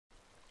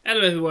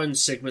Hello everyone,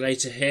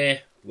 Sigmulator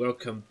here.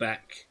 Welcome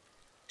back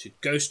to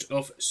Ghost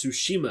of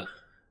Tsushima.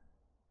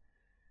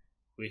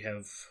 We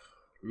have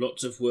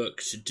lots of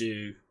work to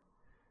do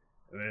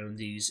around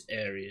these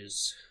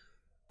areas.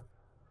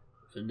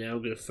 So now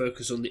I'm going to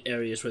focus on the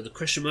areas where the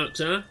question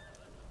marks are.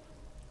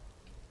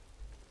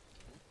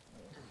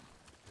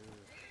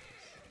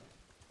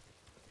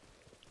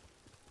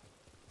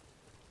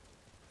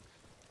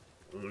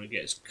 I want to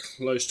get as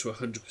close to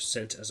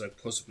 100% as I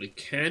possibly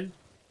can.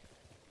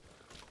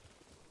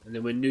 And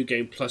then when New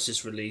Game Plus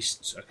is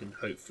released, I can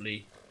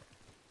hopefully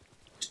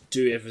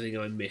do everything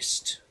I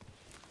missed.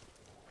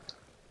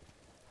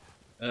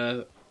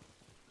 Through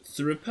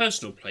a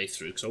personal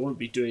playthrough, because I won't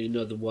be doing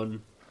another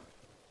one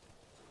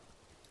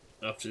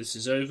after this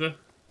is over.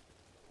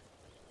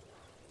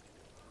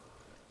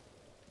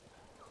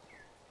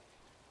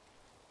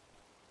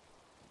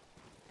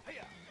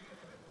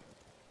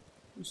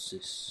 What's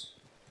this?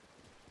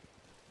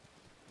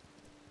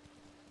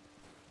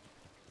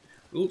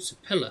 Oh, it's a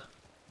pillar.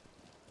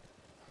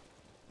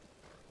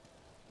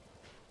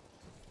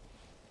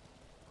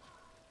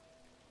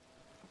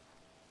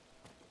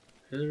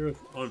 Pillar of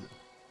Honor.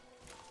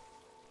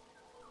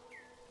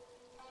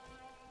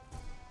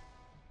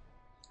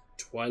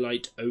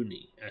 Twilight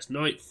only. As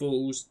night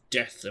falls,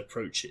 death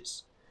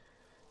approaches.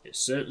 It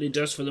certainly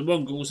does for the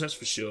Mongols, that's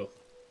for sure.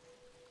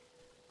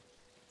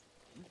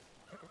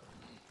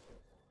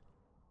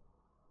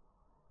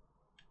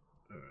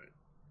 Alright,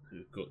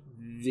 we've got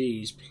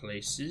these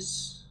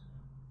places.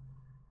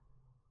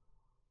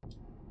 I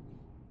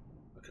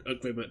can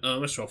upgrade my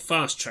armour, so I'll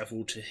fast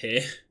travel to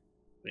here.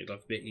 Make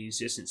life a bit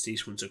easier since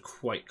these ones are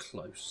quite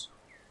close.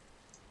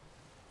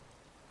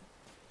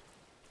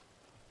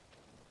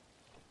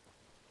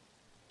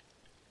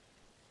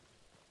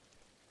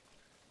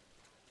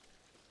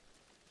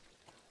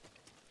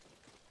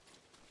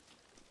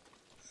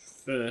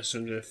 First,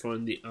 I'm going to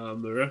find the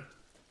armourer.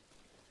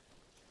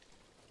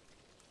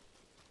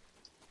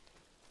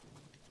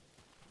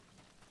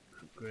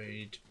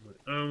 Upgrade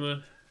my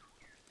armour.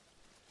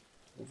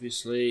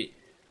 Obviously,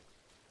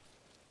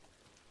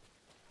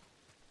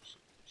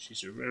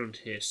 she's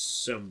around here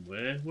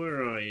somewhere.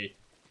 Where are you?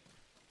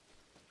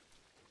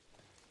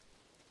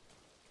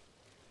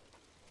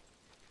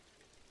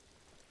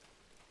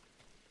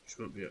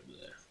 She won't be up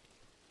there.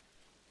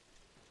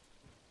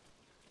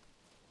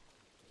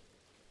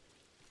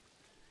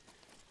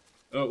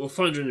 Oh, we'll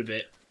find her in a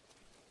bit.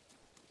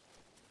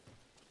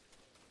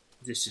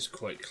 This is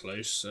quite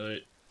close, so...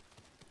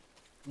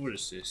 What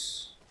is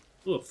this?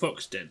 Oh, a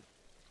fox den.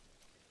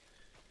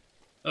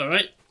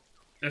 Alright,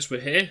 as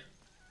we're here,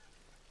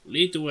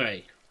 lead the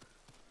way.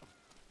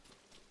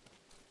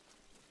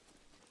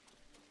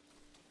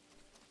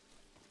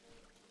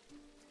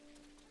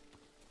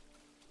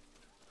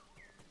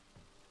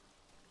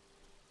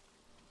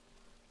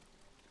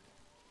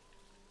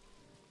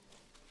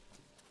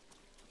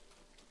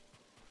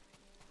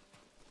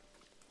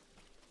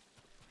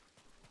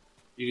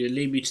 You're going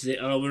to lead me to the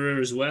armourer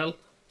as well?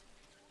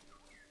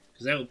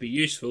 Because that would be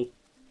useful.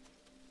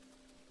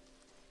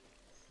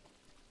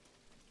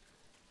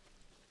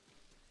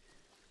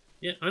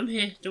 Yeah, I'm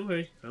here. Don't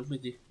worry. I'm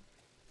with you.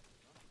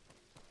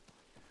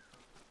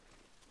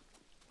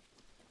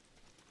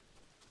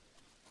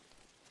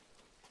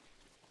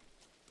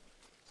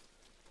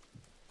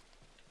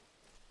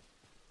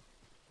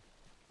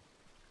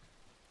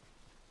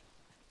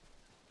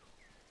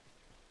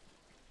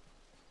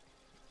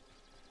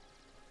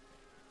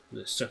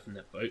 There's stuff in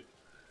that boat.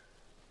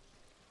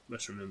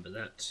 Must remember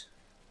that.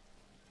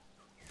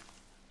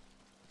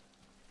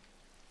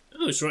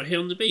 Oh, it's right here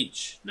on the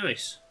beach.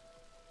 Nice.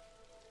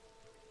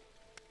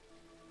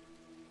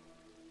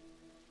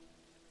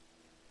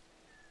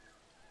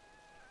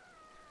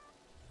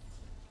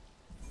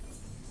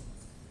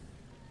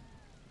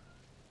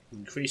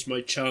 Increase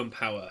my charm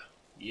power.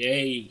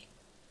 Yay.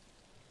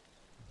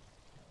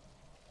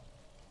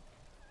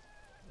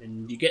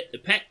 And you get the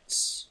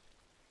pets.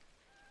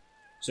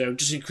 So I'm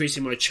just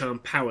increasing my charm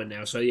power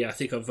now. So yeah, I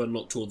think I've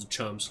unlocked all the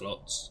charm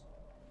slots.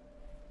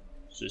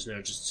 So it's now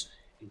just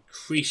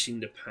increasing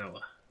the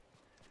power.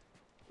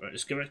 Right,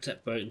 let's go back to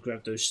that boat and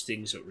grab those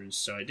things that were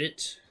inside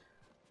it.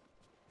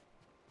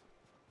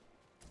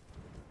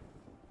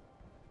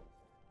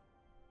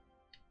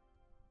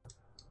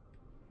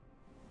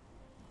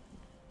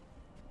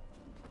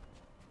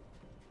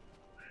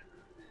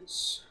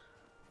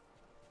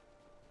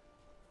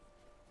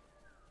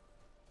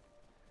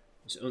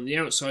 Is it on the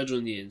outside or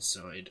on the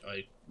inside?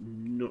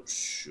 I'm not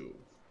sure.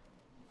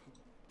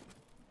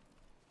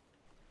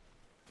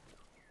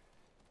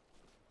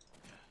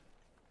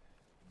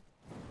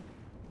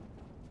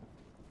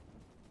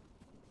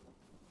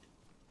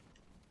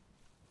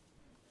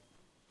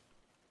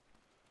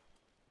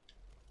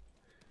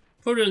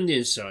 Probably on the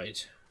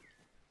inside.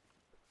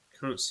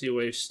 Can't see a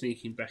way of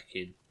sneaking back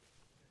in.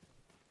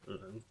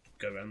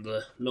 Go around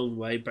the long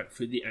way back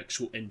through the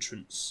actual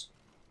entrance.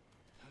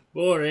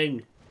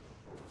 Boring.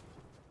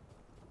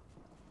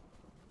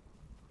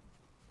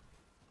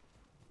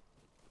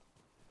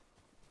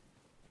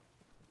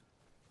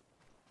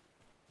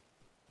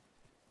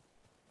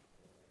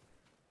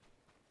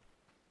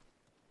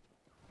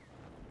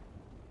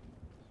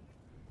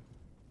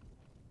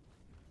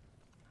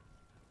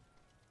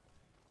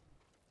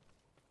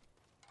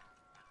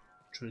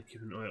 trying to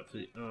keep an eye out for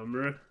the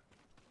armourer.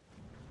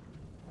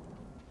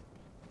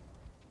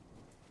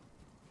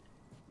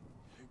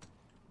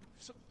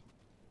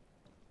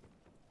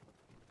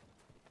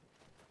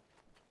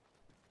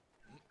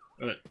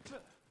 Right.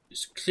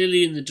 It's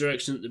clearly in the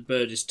direction that the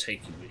bird is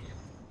taking me.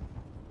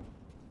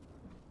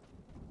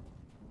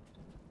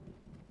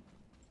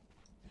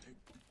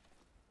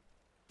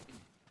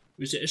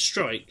 Was it a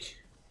strike?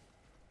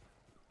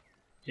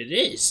 It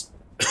is.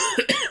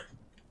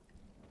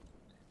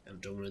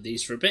 Haven't done one of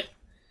these for a bit.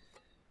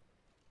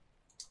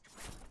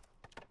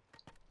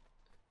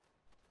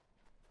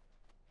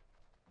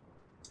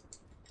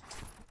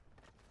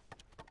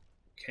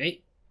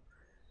 Okay.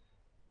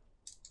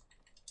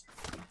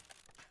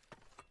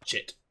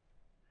 Shit.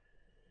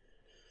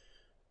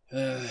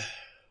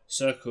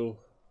 Circle,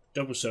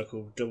 double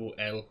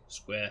L,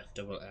 square,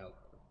 double L.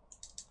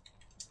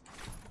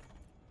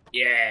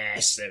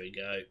 Yes, there we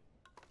go.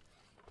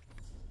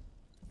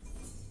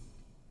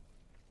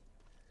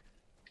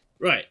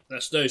 Right,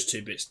 that's those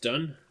two bits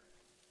done.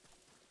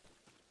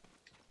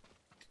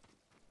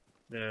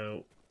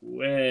 Now,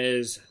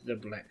 where's the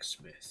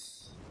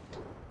blacksmith?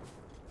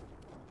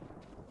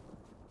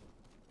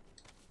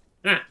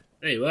 Ah,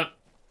 there you are.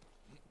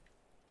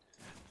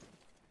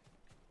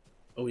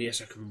 Oh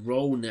yes, I can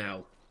roll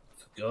now.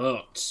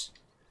 Forgot.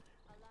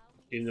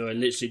 Even though I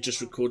literally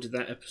just recorded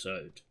that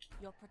episode.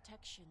 Your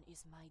protection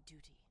is my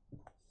duty.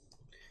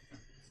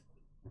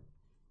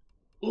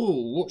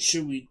 Oh, what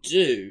should we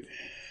do?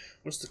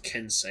 What's the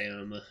Kensei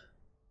armor?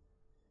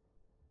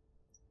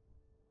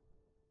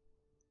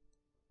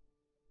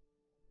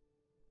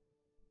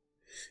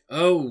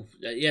 Oh,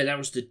 yeah, that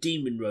was the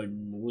Demon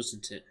Ronin,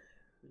 wasn't it?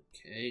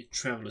 Okay,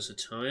 Traveller's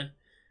attire.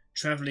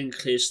 Travelling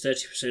clears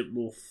 30%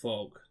 more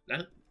fog.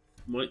 That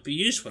might be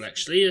useful,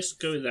 actually. Let's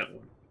go with that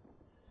one.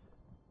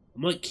 I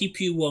might keep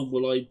you one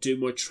while I do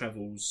my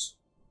travels.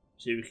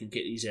 So we can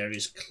get these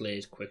areas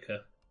cleared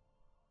quicker.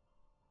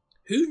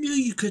 Who knew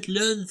you could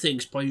learn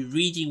things by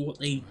reading what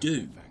they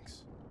do?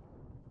 Thanks.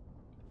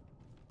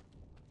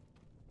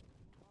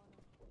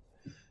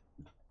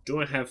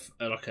 Do I have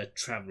like a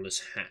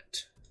traveller's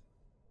hat?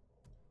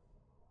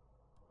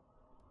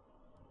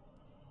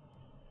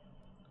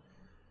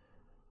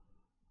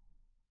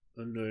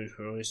 Unknown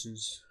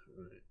horizons.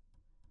 Right.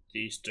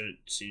 These don't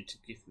seem to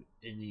give me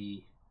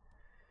any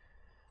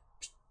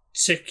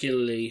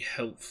particularly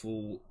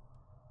helpful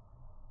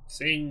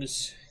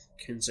things.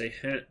 Kensei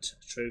hat,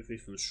 trophy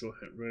from Straw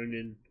Hat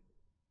Ronin.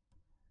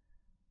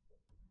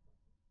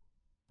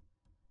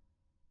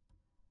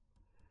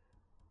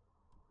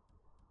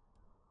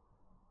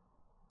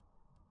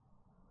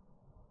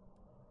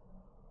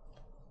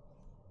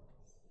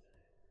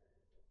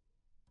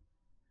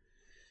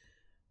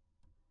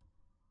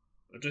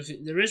 I don't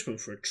think there is one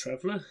for a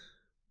traveller.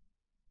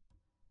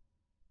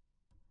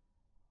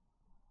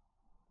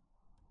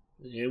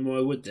 Yeah, why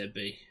would there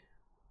be?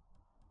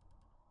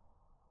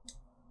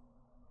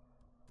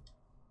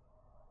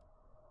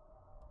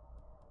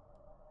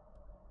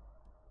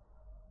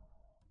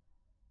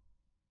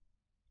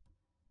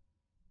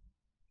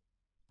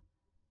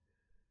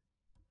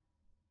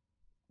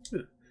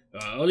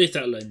 I'll leave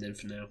that alone then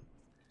for now.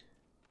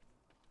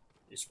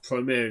 It's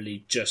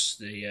primarily just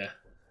the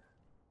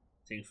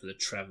thing for the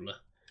traveller.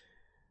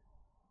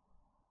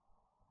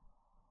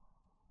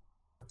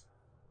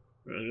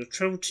 Right, I'm going to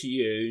travel to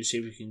you and see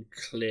if we can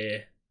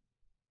clear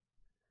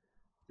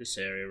this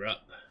area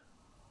up.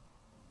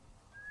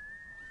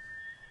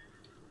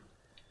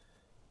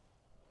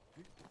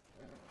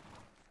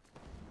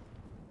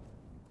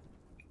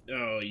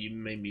 Oh, you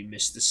made me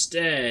miss the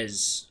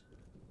stairs.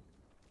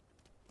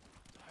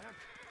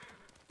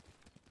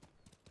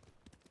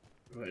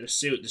 Right, let's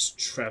see what this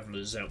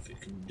traveller's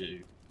outfit can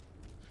do.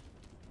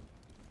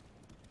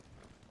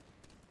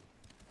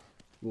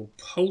 Will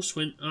pulse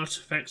when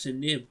artifacts are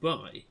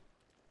nearby.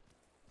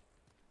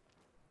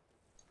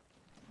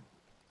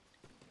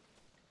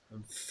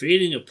 I'm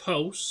feeling a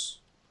pulse.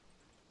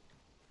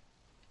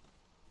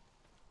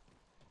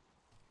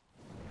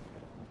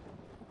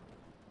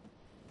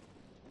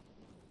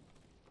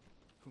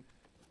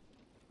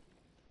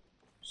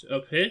 Is it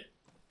up here?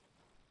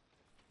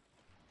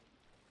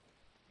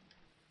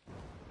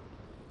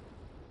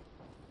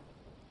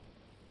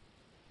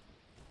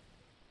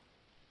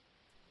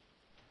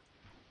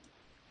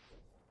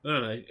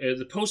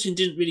 The pulsing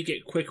didn't really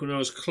get quick when I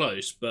was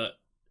close, but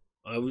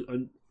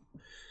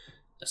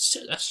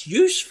that's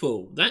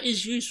useful. That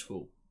is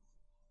useful.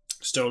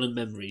 Stolen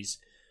memories.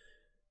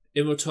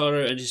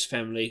 Imotaro and his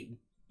family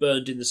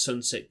burned in the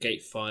Sunset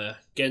Gate fire.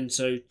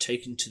 Genzo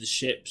taken to the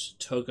ships.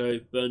 Togo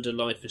burned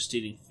alive for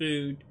stealing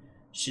food.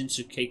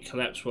 Shinsuke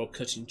collapsed while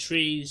cutting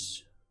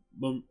trees.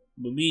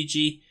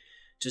 Momiji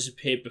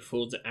disappeared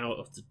before the hour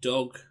of the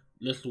dog.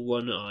 Little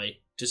One Eye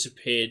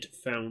disappeared,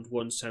 found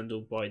one sandal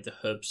by the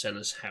herb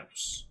seller's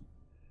house.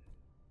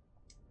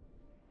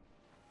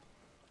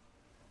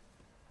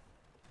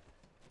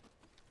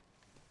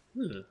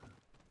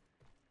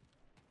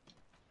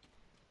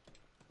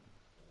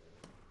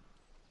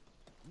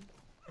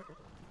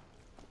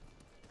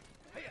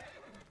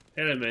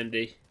 Hello,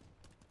 Mandy.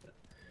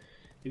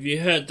 If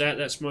you heard that,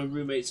 that's my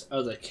roommate's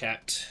other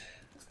cat.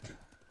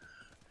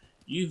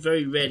 You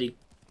very rarely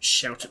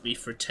shout at me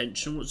for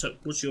attention. What's up?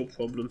 What's your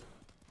problem?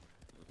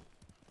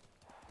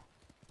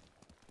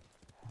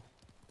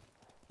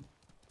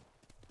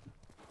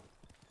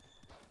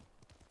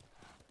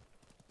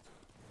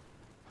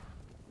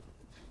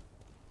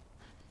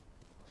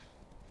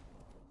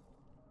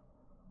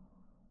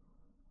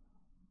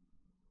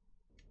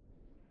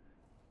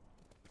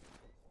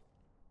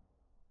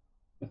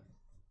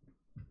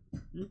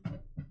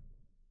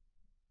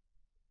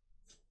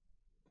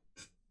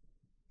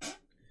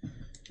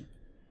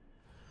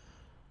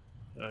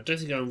 I don't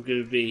think I'm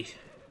going to be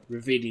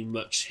revealing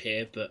much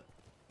here, but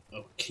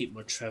I'll keep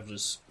my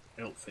traveller's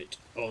outfit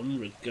on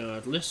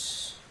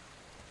regardless.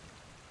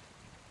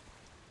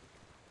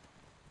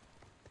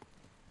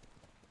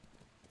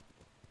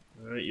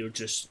 Alright, you're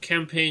just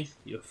camping,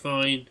 you're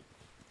fine.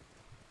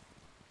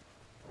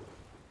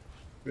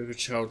 River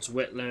Child's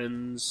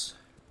wetlands.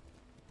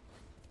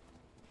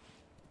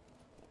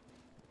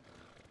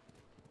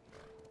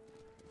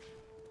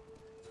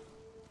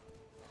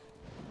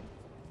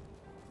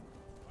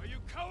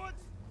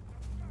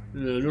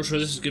 I'm not sure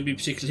this is going to be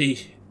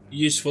particularly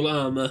useful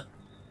armour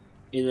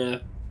in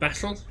a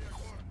battle.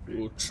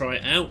 We'll try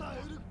it out.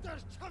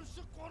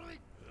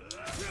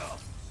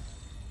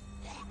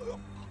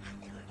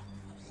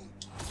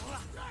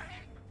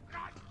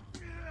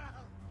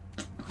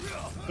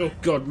 Oh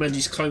god,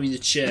 Mandy's climbing the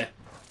chair.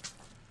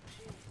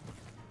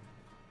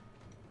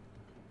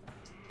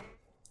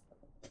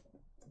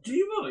 Do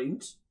you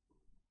mind?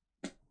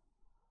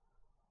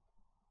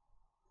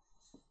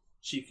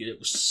 Cheeky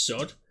little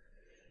sod.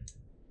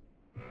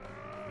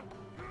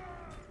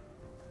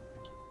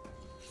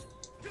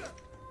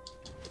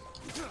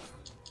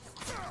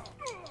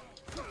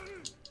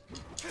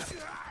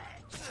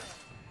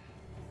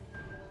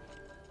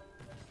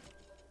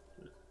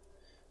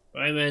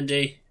 Bye,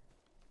 Mandy.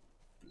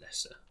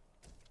 Bless her.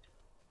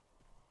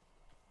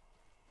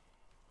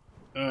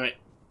 Alright.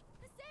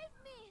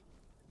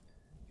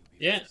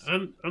 Yeah,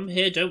 I'm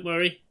here, don't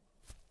worry.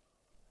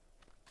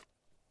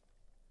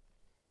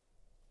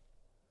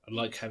 I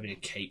like having a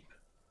cape.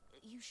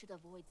 You should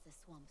avoid the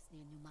swamps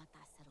near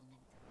Numata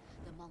settlement.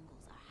 The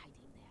Mongols are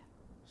hiding there.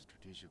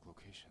 Strategic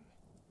location.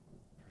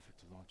 Perfect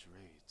to launch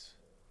raids.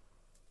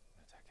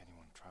 Attack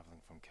anyone traveling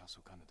from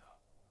Castle Canada.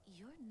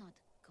 You're not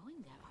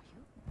going there, are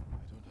you? I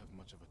don't have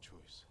much of a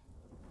choice.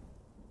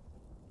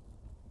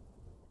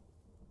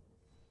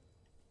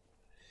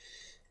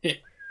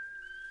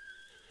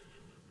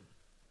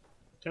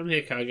 Come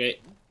here,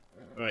 Cargate.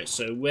 Alright,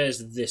 so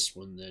where's this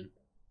one then?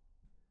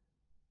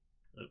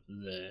 Up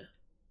there.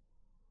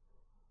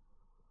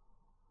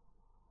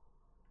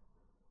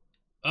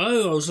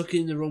 Oh, I was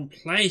looking in the wrong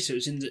place. It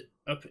was in the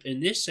up in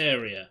this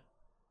area.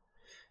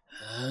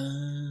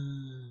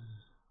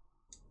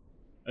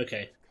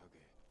 Okay,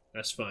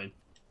 that's fine.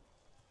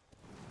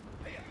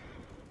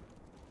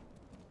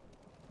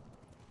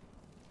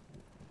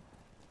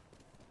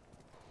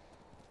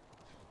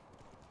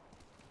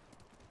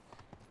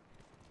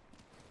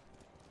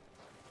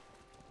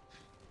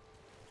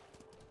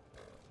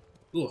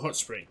 Ooh, hot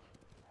spring.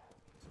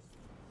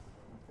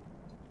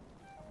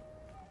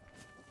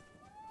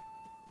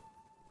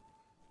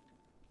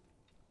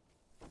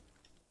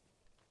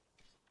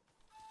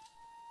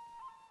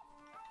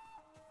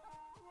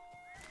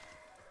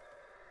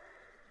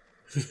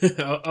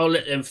 I'll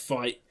let them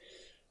fight.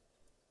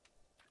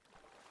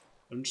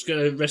 I'm just going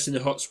to rest in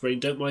the hot spring,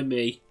 don't mind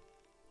me.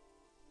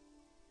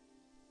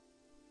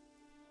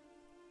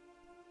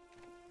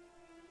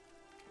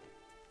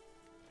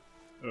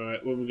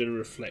 Alright, what are we going to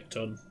reflect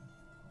on?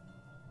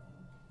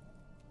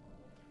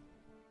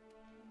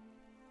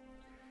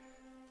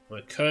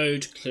 My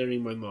code,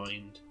 clearing my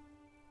mind.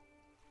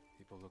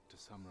 People look to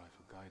samurai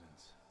for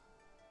guidance,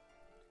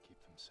 to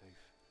keep them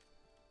safe,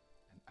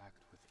 and act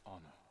with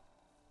honor,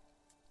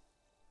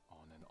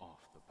 on and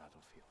off the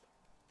battlefield.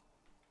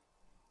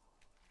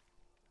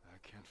 I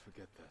can't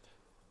forget that.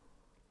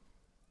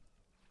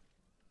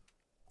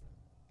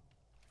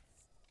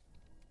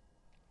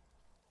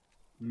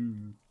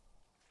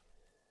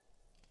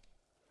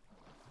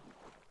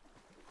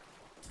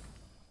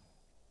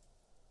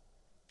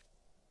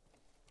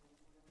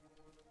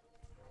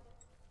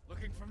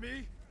 Looking for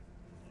me?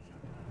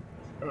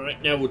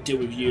 Alright, now we'll deal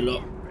with you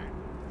lot.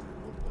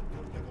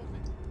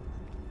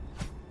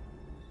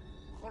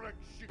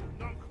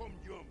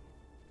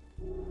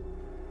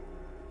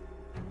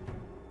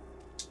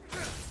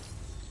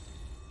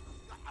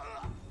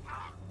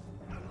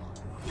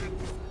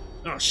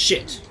 Oh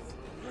shit!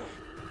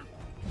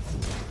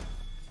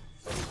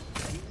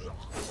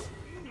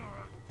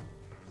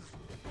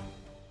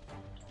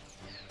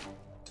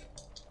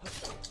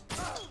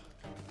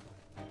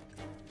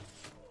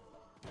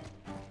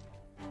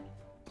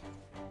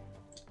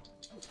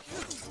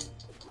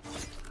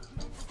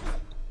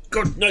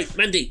 God, no,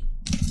 Mandy!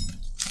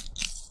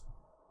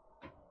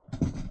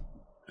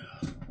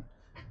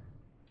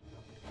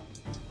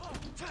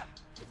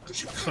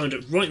 She climbed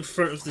up right in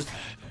front of the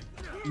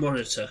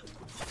monitor.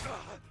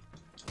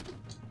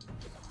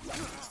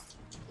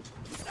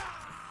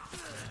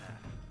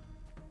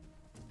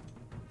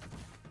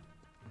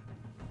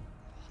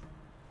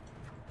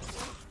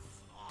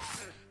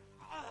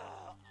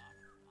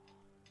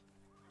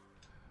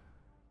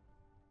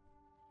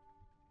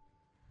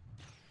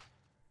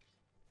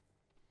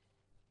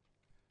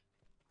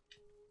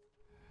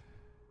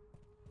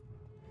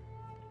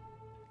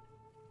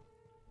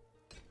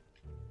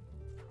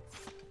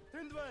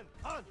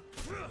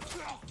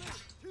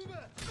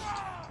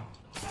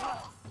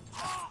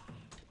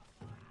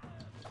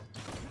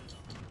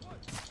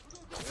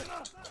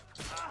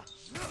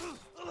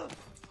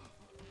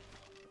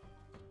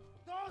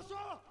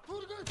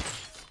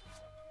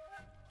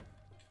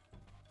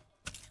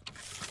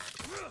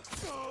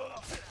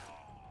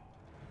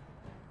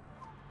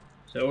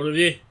 Is that all of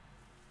you?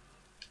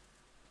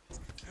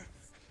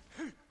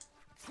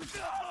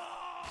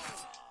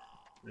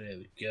 There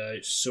we go,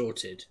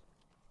 sorted.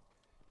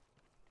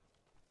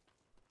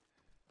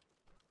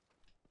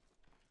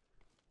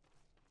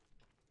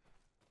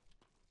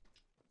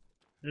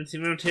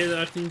 Anything around here that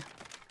I can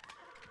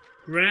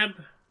grab?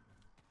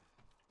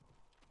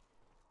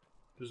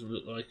 Doesn't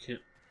look like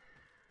it.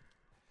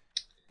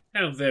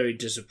 How very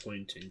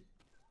disappointing.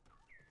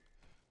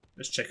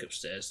 Let's check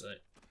upstairs though.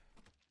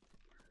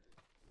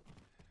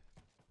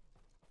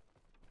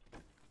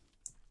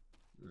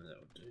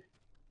 That'll do.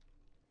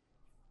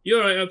 You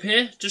alright up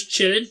here? Just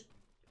chilling?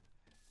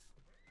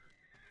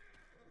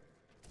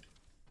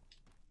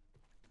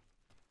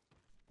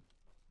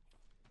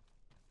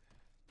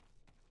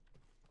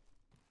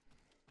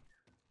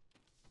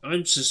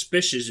 I'm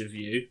suspicious of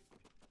you.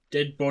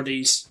 Dead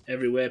bodies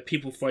everywhere,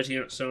 people fighting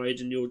outside,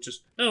 and you're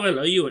just... Oh,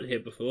 hello, you weren't here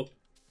before.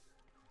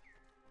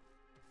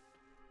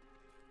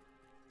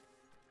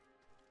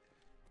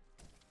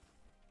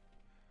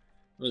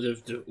 Well,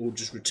 they're all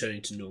just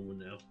returning to normal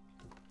now.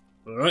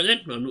 Alright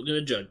then, I'm not going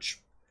to judge.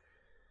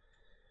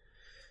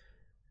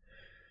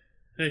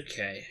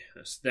 Okay,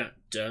 that's that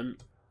done.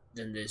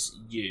 Then there's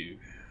you.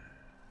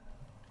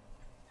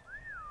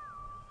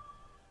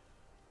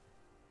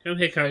 Come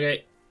here,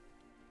 Kage.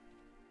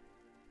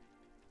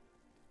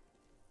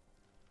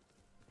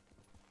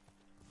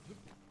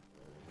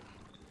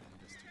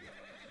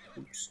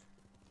 Oops.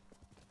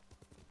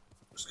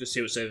 Let's go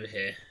see what's over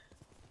here.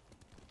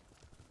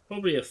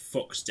 Probably a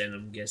fox den,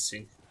 I'm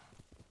guessing.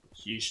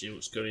 That's usually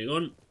what's going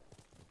on.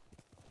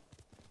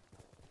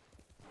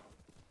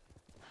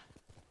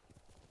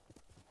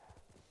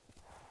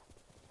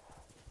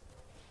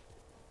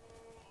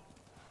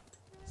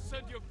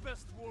 Send your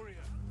best warrior.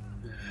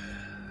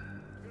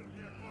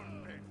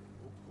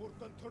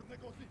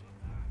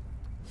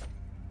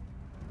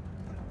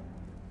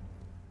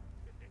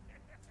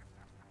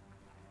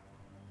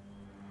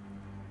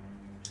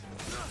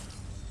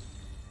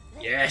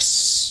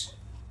 Yes!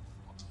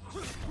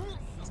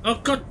 Oh,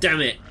 god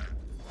damn it!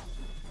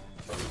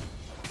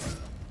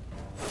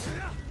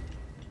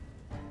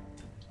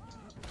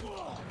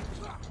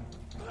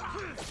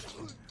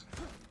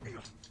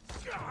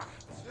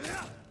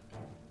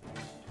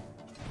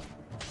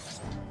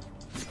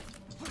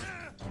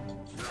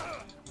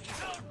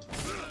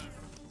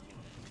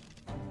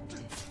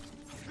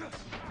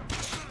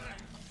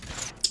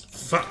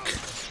 Fuck!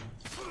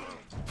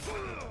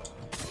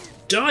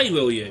 Die,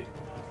 will you?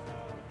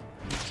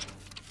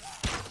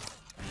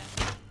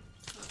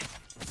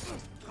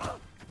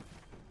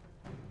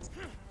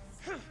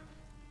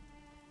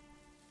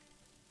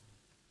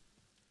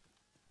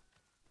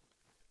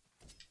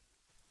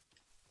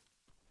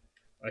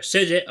 I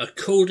said it, I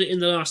called it in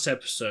the last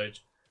episode.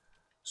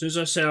 As soon as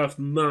I say I've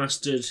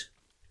mastered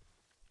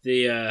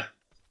the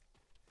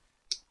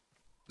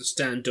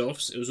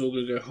standoffs, it was all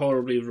going to go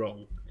horribly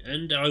wrong.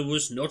 And I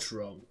was not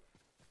wrong.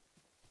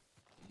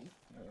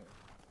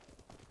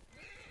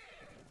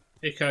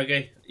 Hey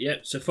Kage, yep,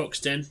 it's a fox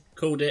den,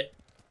 called it.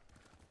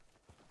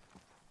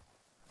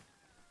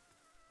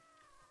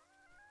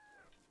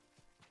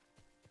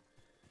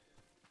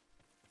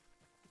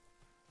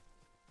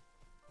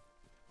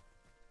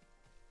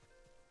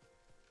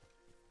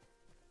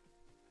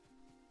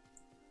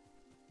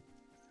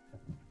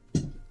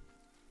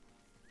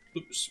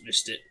 Oops,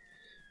 missed it.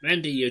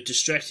 Mandy, you're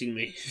distracting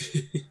me.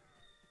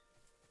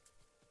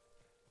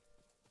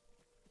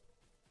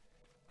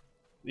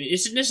 I mean,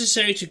 is it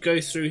necessary to go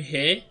through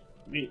here?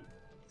 I mean,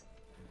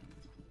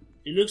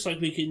 it looks like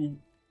we can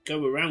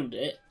go around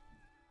it.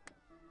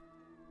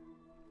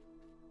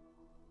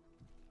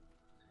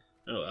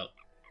 Oh well.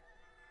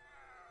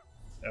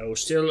 I will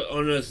still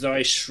honour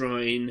thy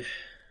shrine.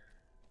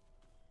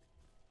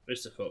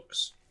 Where's the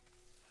fox?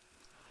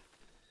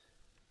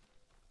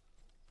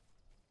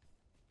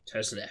 It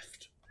has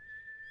left.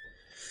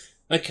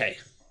 Okay.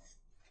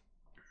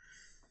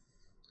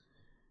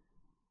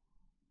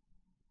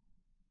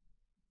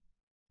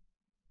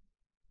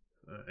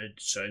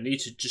 So I need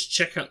to just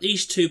check out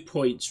these 2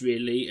 points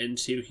really and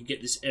see if we can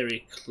get this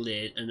area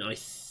cleared, and I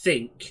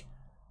think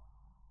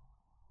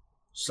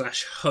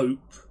 /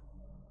 hope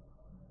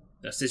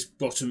that's this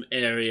bottom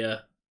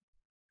area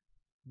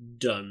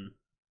done.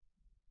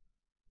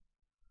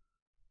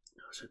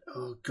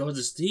 Oh god,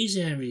 there's these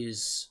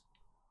areas.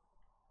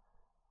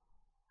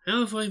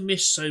 How have I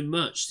missed so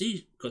much?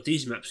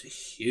 These maps are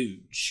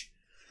huge.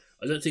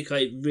 I don't think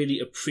I really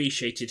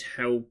appreciated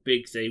how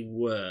big they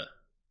were.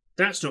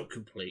 That's not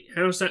complete.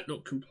 How's that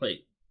not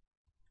complete?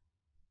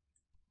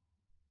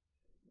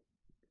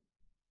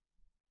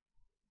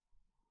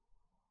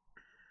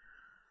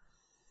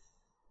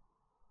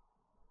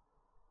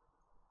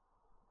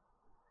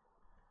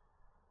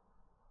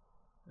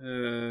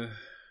 Let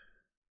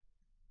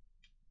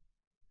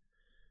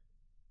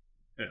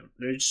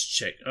me just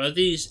check. Are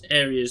these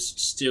areas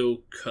still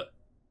cut?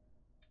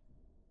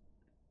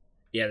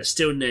 Yeah, they're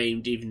still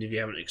named even if you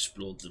haven't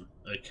explored them.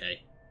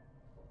 Okay.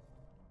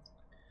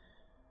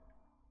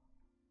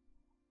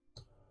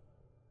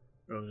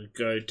 I'm going to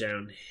go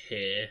down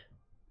here.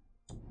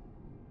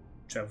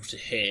 Travel to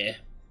here.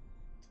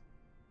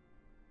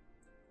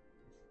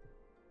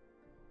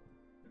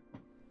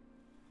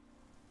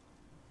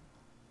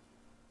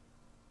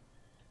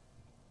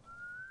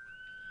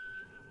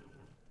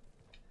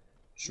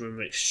 Just want to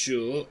make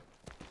sure.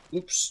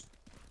 Whoops.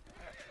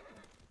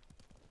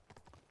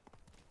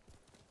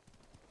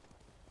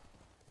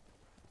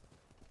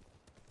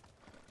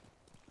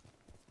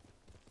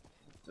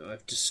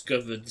 I've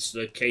discovered this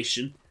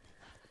location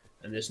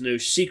and there's no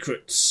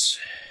secrets.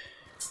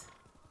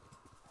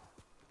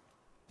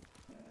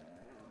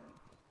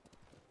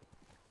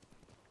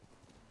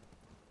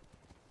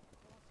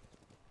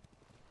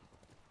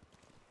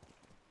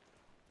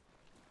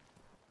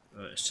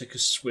 Right, let's take a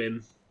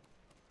swim.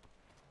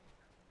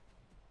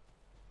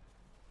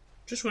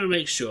 Just want to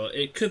make sure.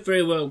 It could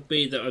very well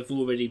be that I've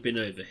already been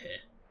over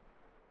here.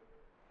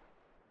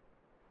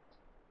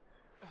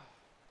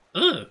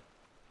 Oh.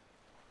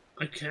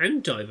 I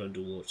can dive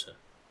underwater.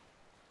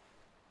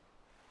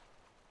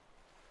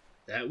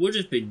 That would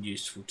have been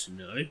useful to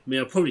know. I mean,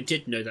 I probably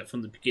did know that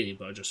from the beginning,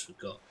 but I just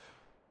forgot.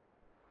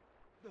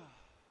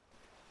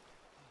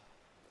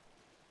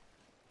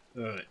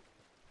 Alright.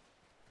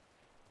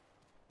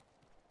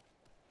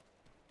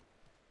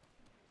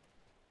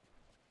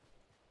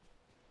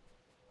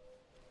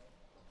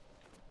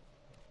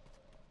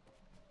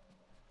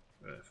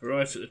 I've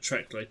arrived at the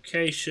track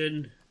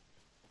location.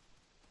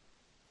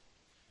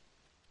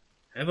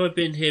 Have I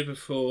been here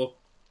before?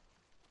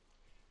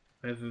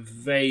 I have a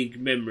vague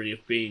memory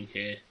of being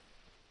here.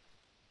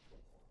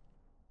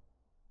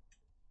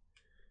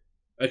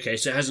 Okay,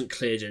 so it hasn't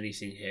cleared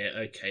anything here.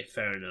 Okay,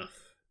 fair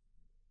enough.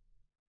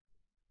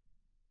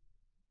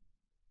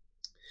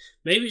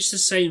 Maybe it's the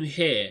same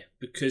here,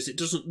 because it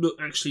doesn't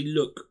actually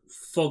look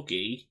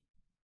foggy.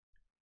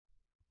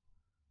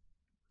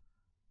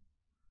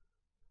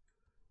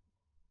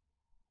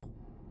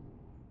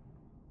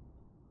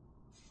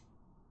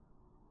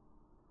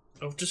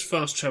 I'll just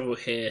fast travel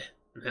here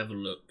and have a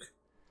look.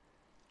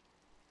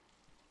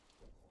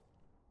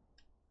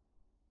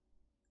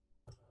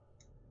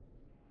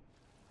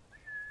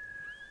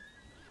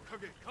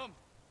 Kage, come!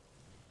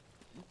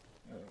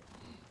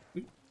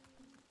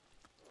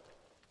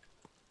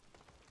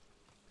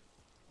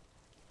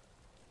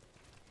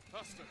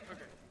 Faster, Kage!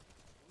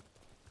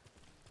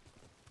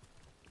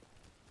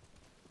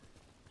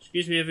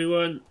 Excuse me,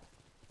 everyone.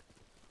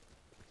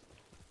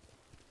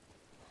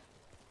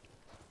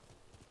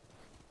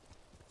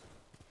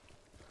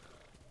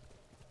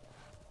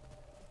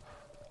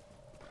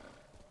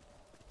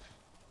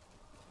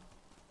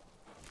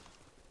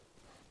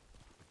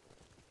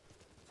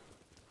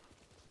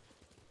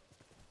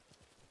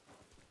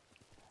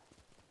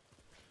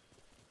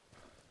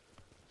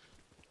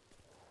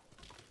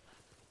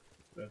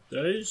 Grab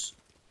those.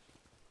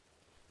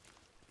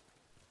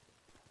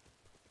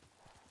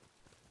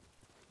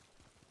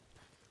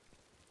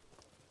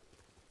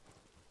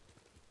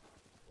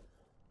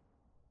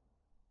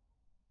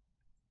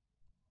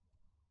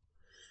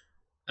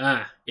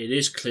 Ah, it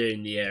is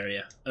clearing the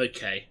area.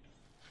 Okay.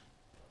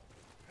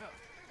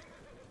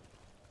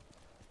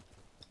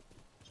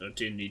 So I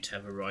do need to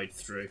have a ride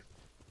through.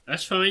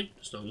 That's fine,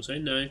 as long as I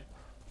know.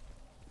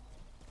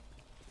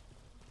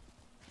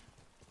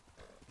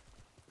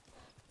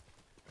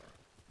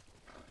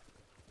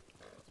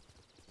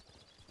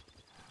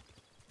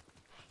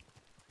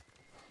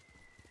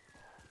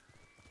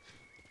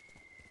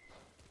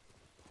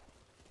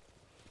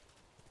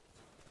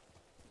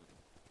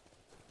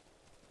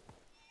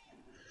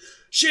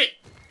 Shit!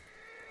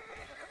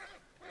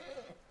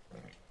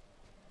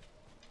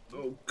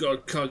 Oh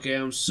god, Kage,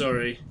 I'm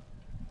sorry.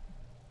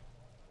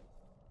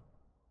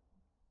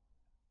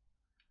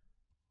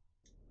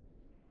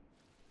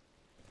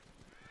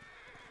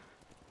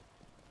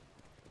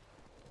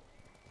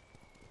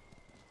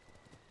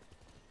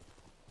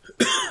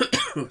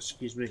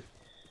 Excuse me.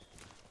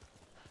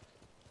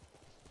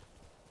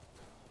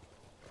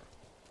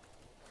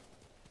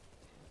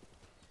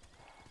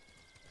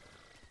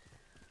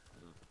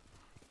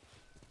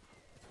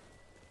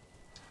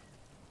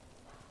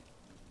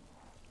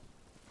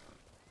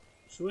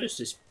 So where's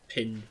this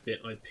pinned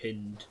bit I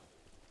pinned?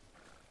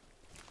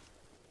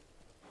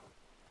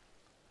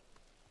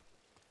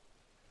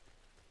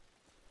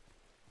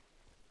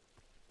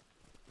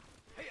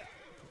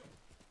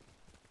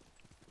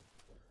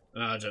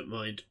 Ah, I don't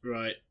mind.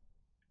 Right.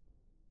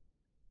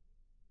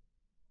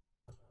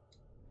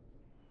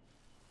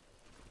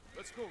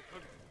 Let's go,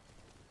 Kage!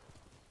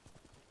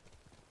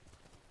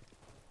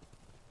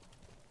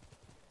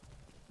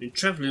 I mean,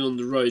 travelling on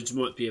the roads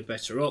might be a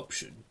better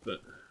option,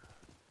 but...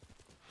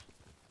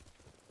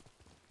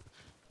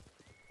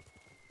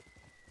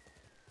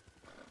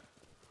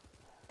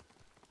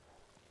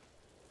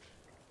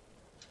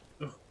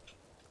 Oh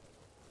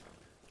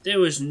There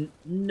was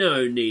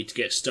no need to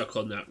get stuck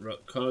on that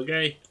rock,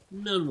 Kage.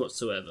 None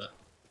whatsoever.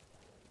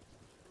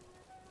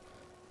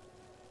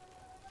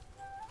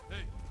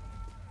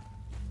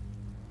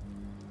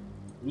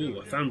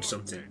 Ooh, I found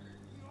something.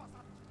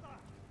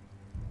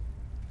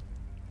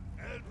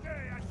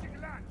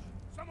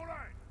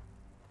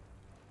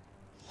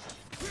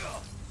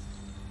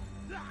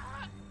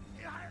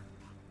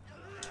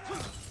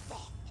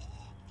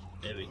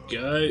 There we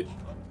go.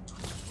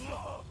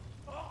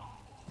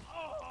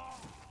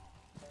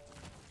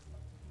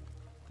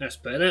 That's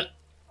better.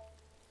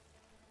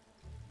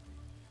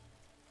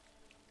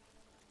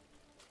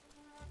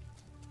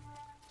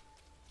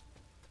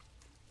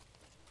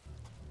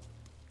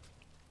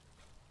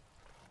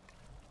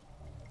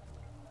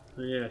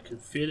 Oh yeah, I can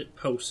feel it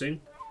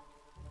pulsing.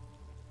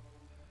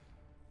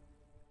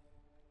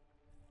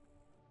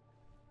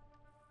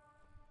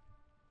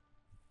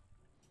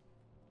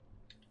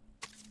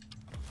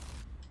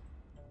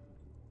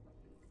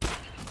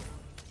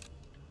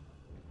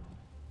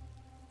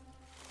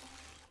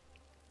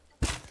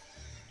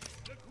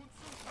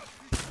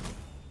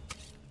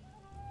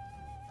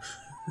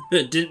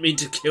 Didn't mean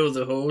to kill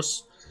the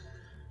horse.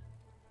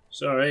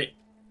 Sorry.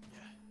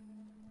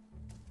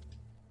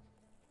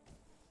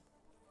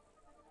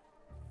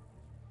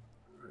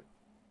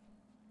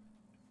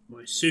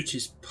 My suit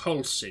is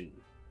pulsing.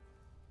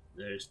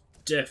 There's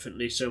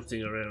definitely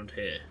something around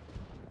here.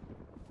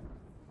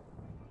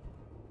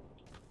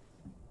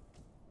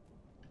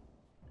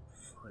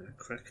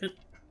 Firecracker.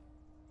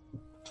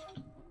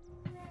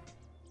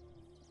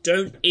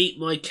 Don't eat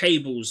my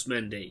cables,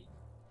 Mandy.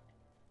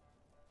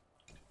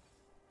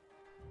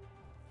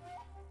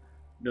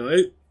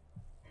 No.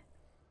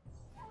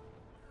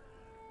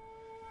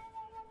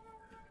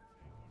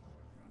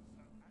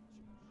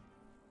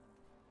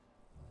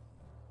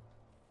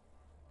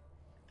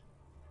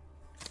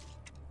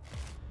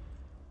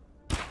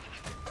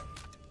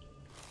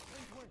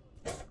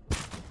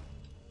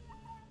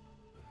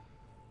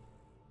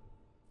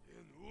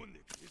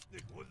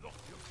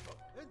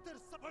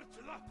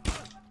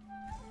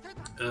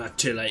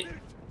 Too late.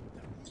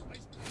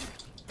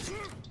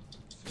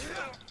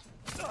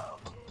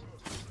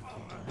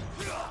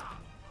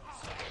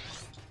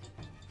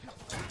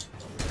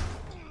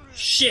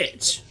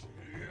 Shit!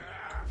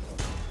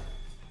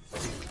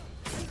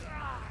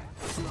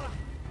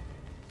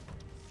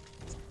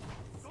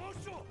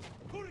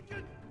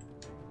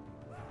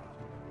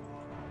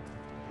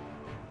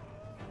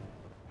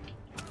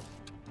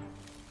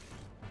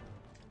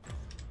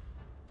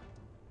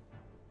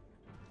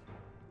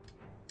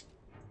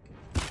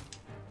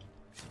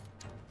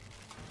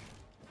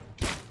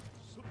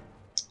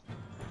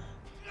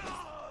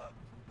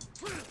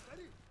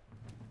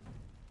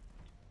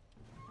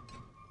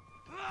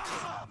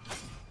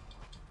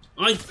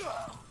 I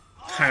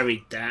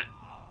parried that.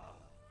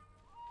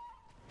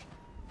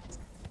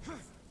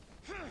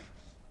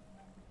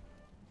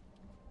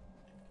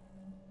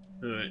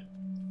 Alright.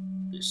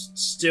 It's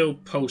still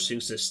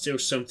pulsing, so there's still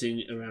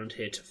something around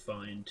here to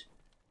find.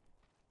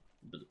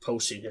 But the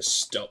pulsing has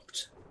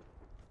stopped.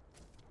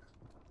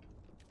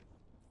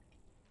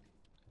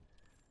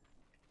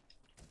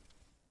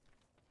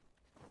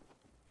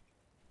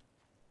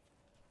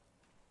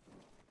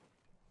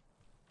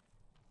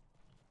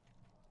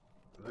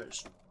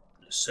 Let's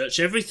search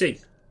everything.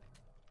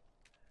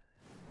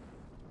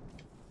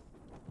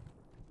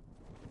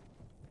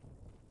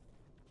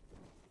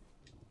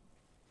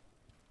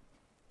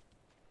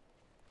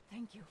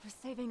 Thank you for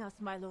saving us,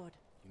 my lord.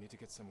 You need to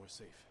get somewhere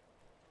safe.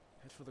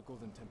 Head for the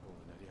Golden Temple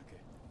in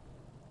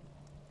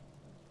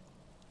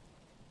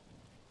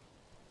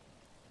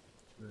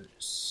Ariake.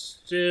 It's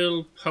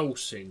still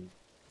pulsing.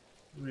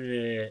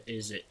 Where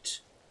is it?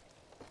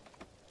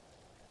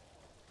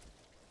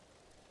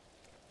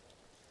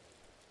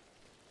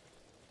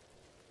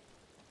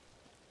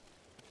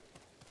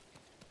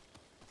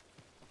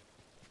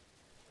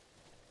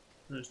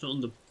 No, it's not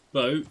on the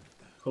boat.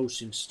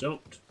 Pulsing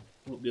stopped.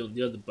 Won't be on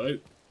the other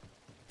boat.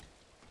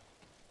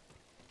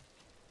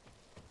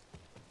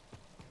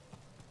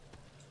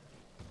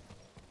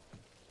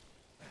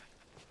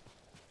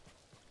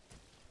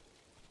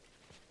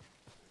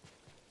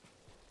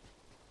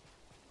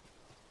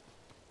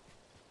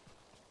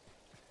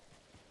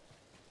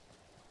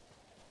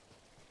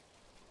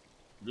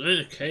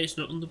 Okay, it's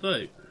not on the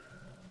boat.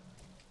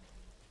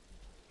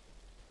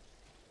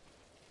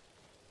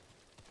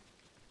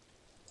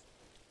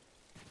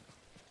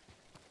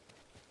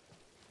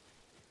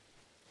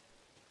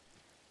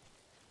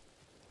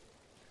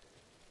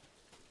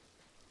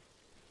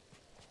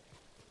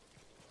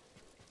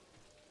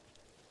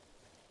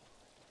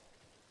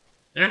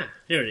 Ah,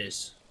 here it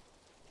is.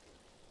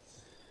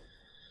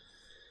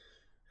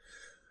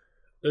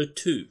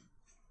 O2.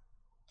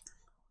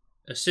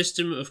 A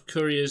system of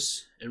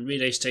couriers and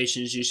relay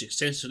stations used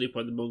extensively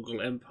by the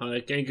Mongol Empire.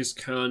 Genghis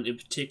Khan in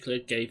particular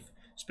gave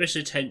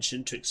special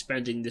attention to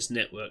expanding this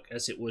network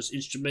as it was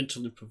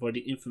instrumental in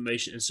providing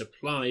information and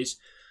supplies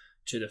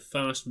to the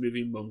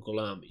fast-moving Mongol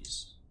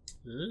armies.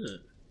 Ah,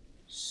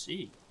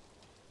 see.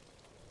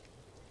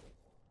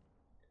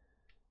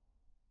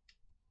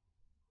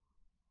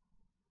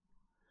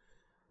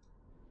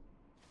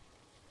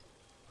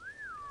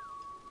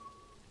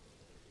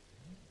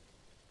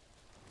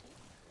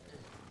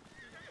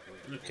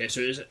 Okay,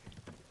 so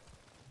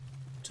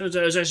turns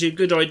out it was actually a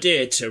good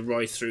idea to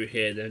ride through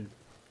here then.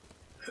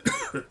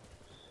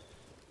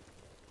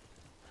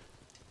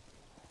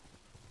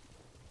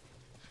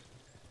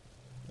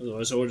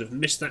 Otherwise I would have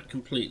missed that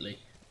completely.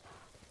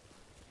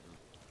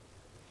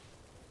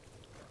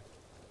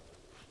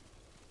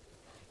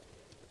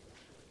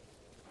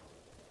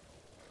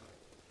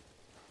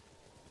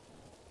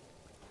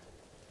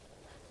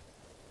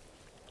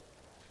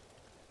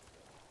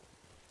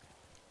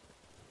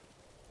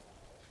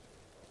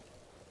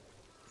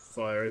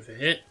 Fire over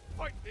here.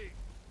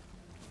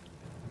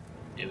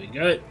 Here we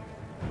go.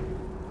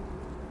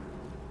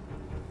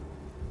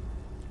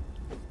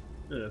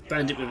 Oh,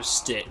 bandit with a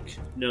stick.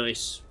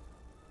 Nice.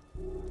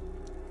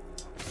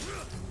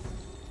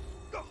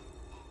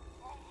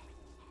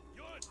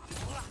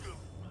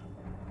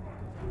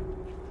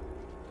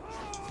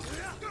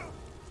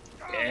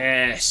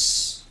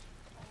 Yes.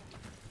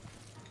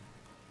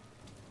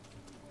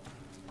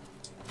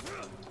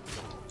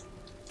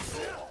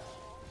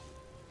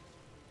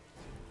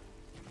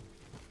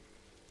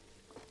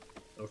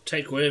 I'll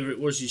take whatever it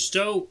was you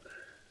stole.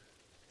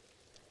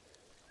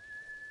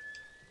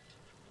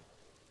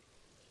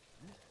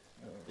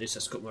 At least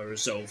that's got my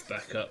resolve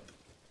back up.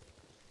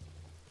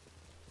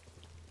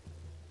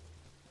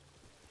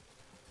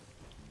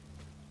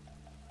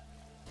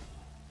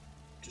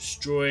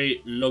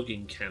 Destroy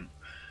logging camp.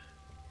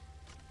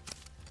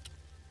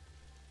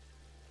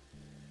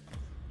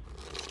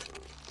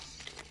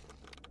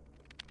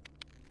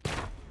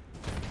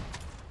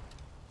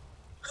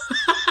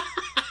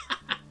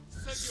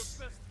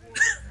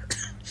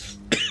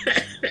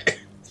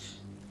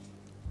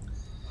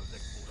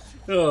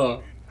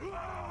 Oh,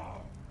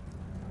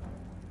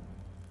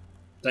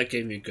 that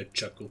gave me a good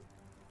chuckle.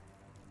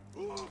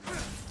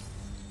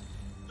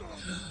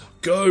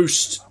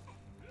 Ghost!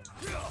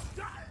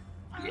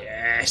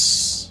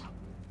 Yes!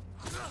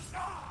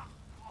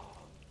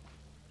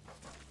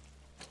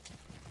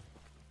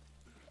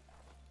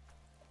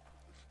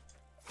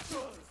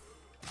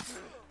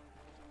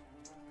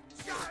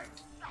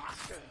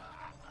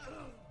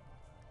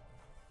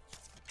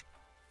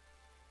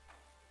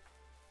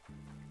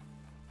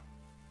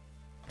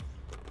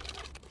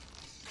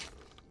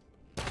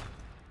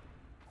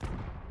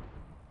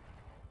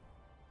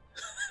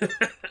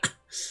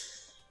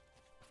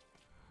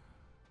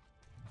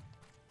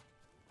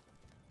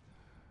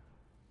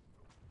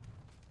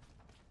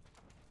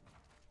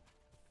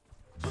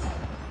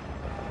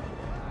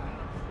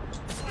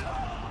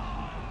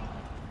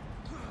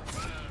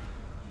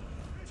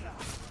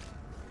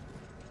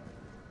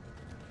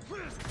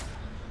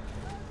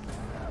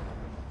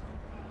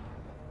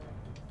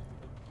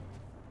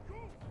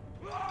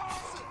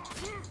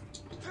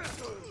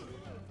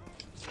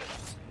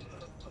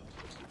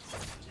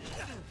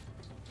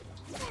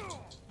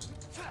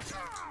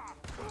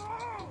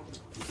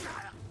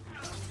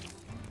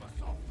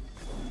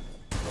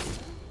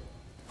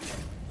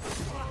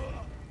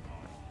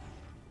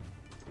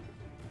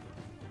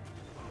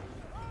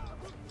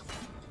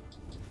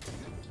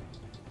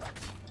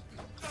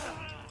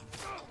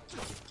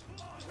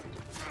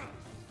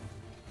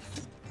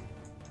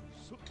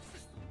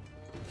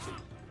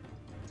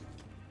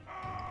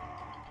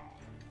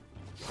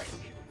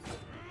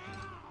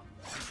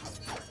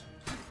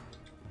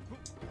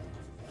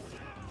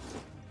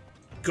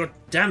 God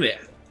damn it!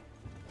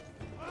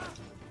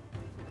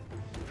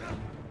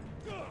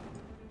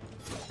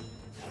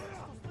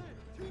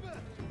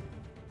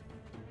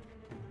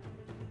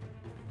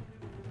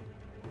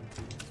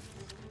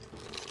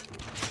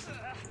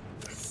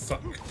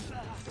 Fuck.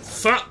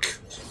 Fuck!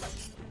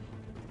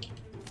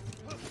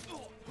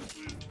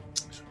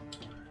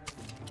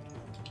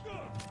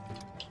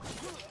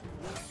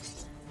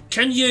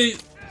 Can you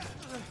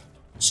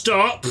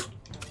stop?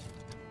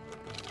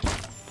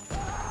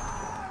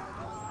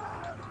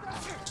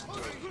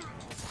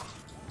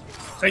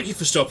 Thank you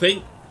for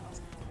stopping.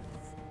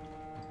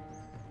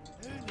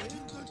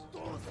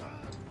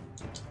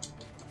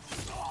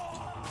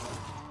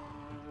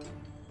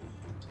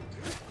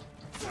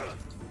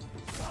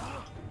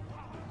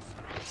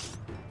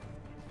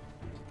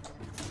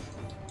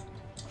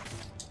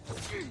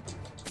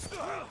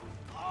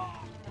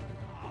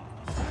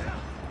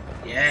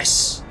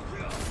 Yes.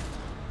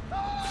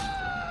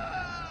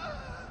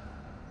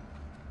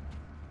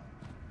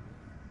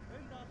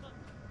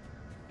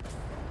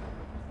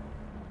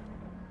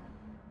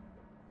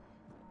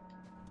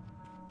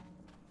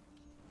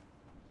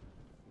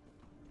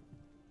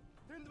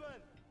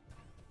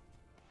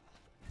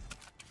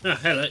 Ah,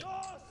 hello.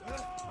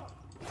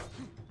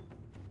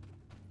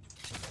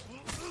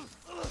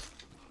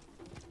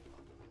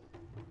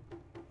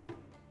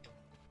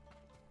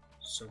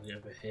 Something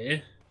over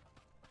here.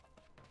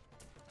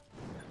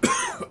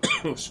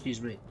 Oh,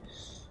 excuse me.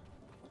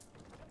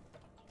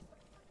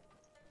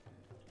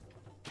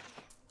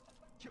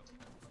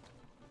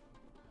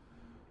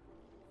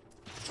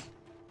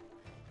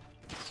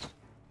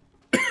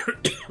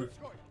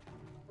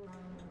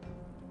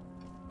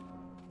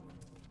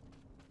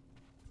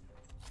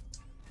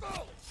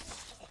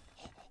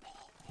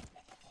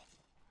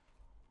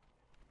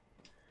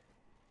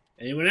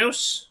 Anyone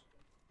else?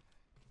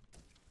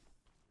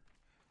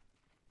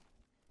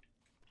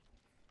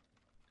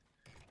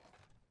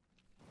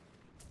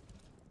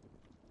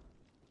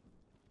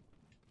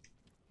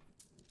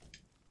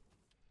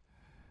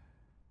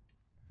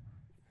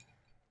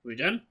 We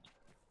done?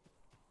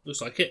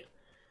 Looks like it.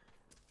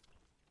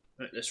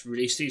 Right, let's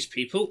release these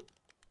people.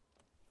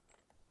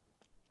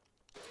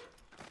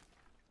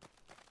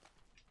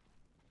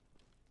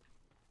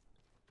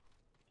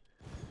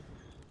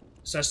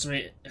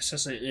 Assassinate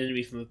an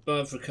enemy from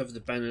above, recover the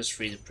banners,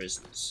 free the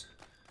prisoners.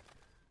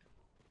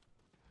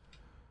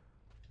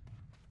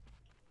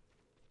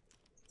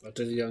 I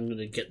don't think I'm going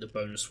to get the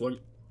bonus one.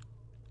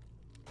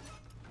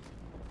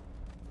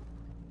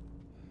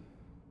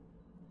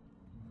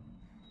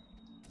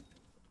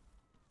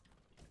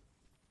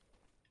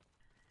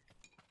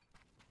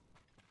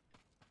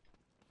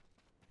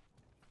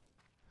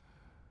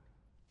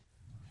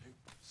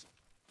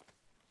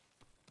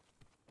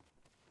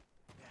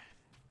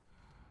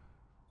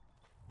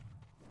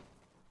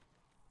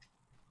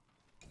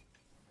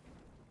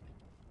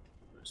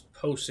 It's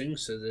pulsing,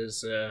 so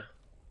there's an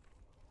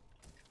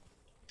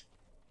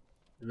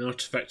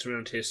artifact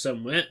around here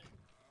somewhere.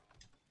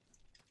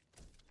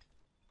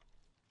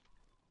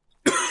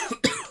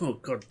 Oh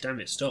god damn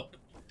it, stop.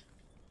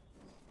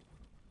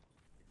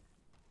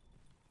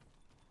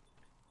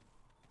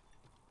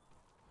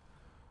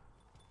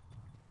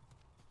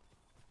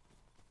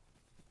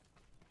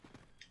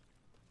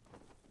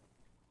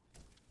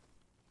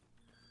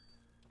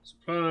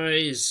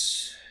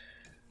 Supplies.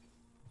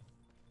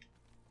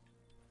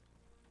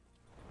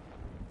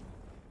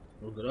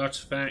 We've got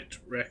artifact,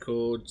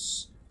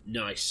 records.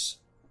 Nice.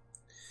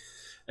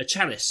 A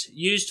chalice,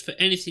 used for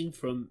anything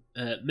from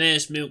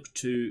mare's milk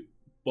to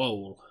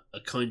bowl, a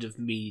kind of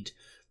mead.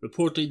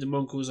 Reportedly, the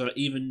Mongols are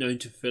even known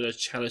to fill a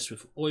chalice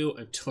with oil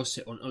and toss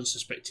it on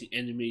unsuspecting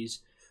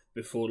enemies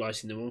before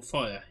lighting them on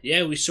fire.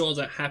 Yeah, we saw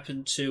that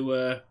happen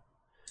to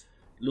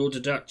Lord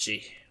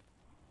Adachi.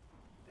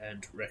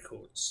 And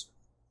records.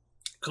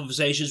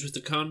 Conversations with the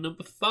Khan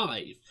number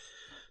 5.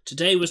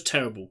 Today was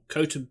terrible.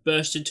 Khotan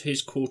burst into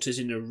his quarters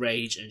in a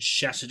rage and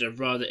shattered a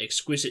rather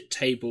exquisite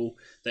table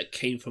that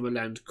came from a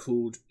land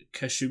called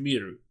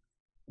Kashumiru.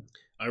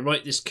 I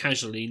write this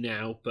casually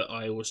now, but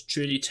I was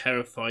truly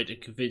terrified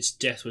and convinced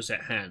death was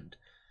at hand.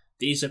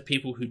 These are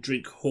people who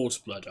drink horse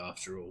blood,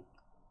 after all.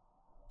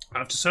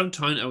 After some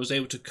time, I was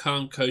able to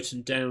calm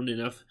Khotan down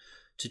enough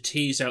to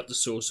tease out the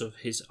source of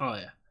his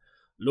ire.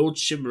 Lord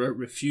Shimura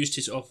refused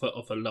his offer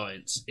of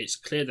alliance. It's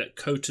clear that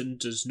Khotan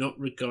does not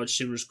regard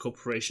Shimura's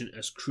cooperation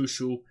as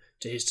crucial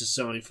to his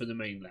design for the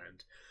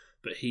mainland,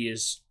 but he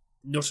is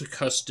not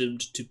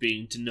accustomed to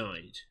being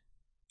denied.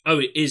 Oh,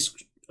 it is...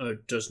 Oh,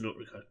 does not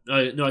regard...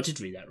 Oh, no, I did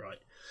read that right.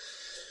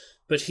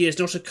 But he is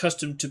not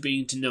accustomed to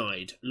being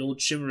denied. Lord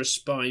Shimura's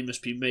spine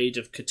must be made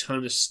of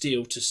katana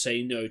steel to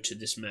say no to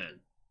this man.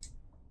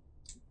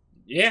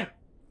 Yeah.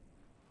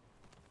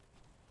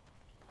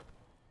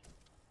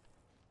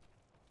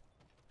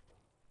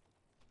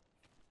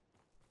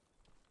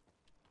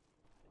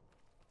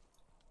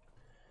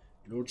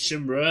 Lord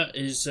Shimura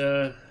is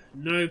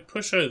no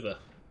pushover.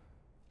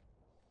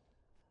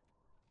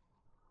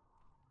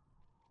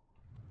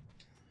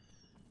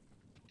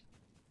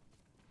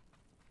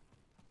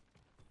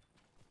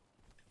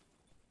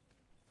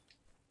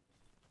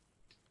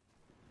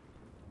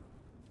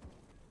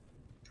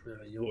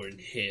 You're in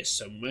here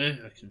somewhere.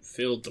 I can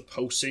feel the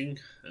pulsing,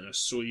 and I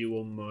saw you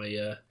on my...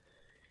 There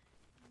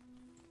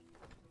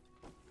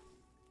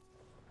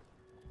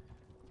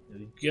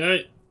we go.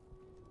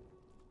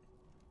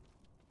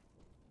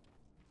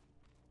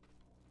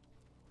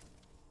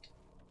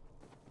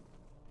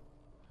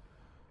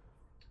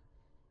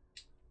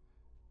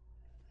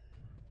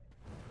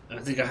 I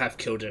think I have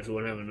killed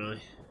everyone, haven't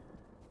I?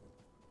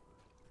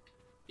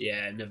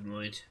 Yeah, never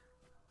mind.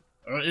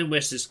 Alright, and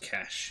where's this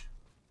cash?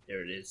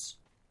 Here it is.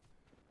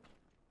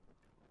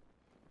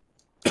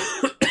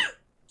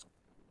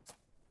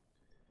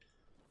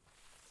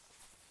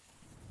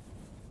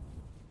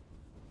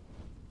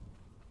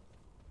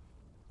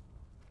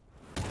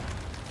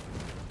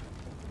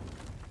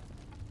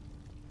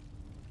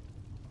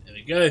 There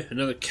we go,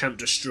 another camp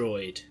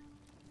destroyed.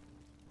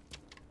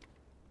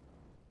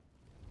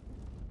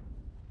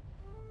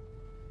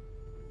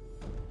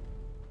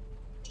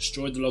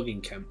 Destroyed the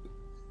logging camp.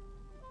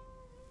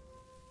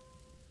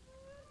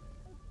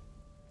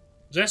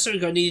 Was that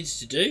something I needed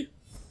to do?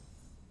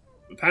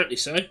 Apparently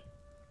so.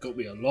 Got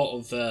me a lot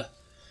of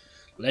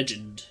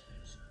legend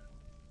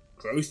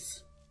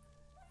growth.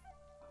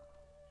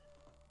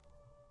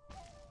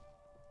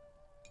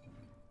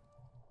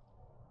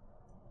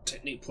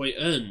 Technique point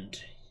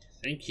earned.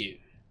 Thank you.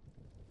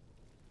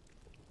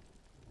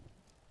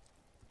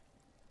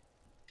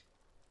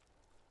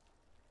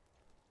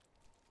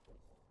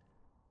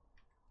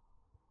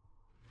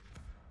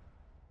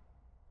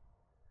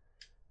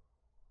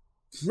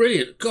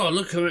 Brilliant. God,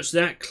 look how much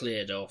that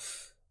cleared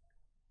off.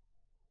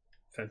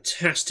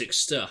 Fantastic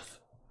stuff.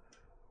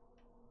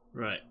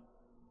 Right.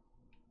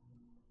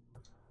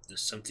 There's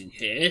something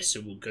here,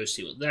 so we'll go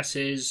see what that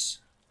is.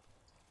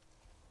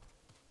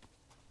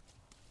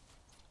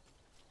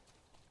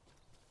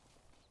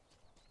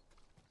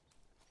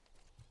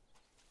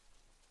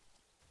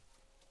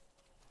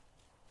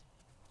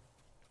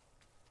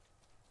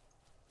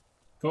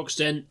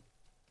 Foxden.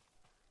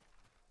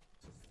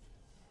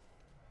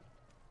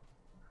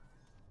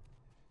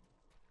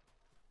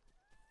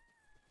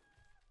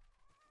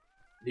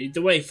 Lead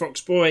the way,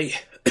 Fox boy.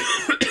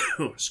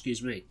 Oh,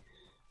 excuse me.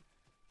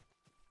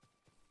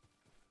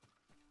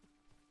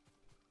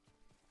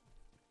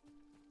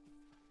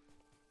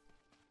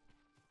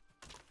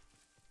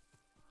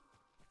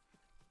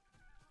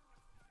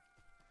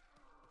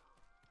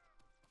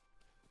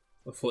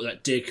 I thought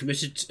that deer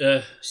committed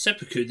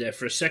seppuku there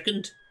for a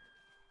second.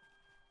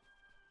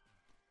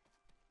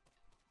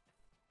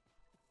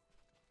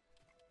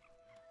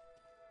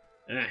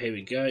 Ah, here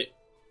we go.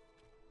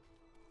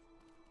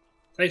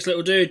 Thanks,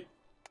 little dude.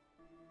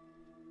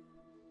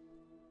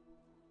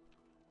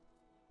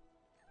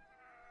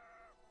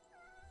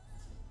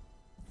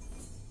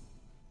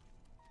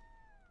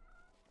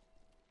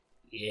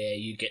 Yeah,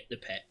 you get the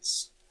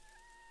pets.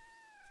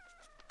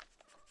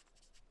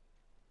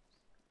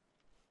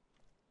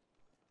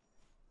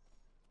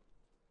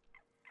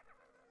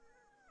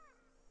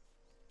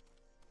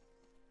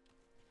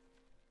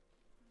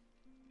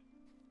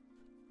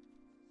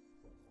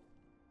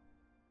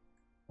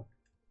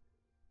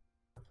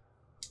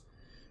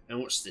 And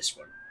what's this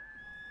one?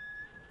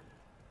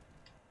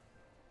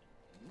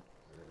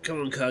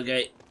 Come on,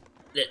 Cargate.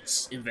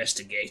 Let's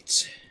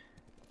investigate.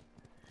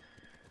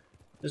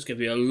 There's going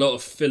to be a lot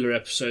of filler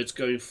episodes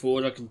going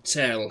forward, I can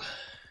tell.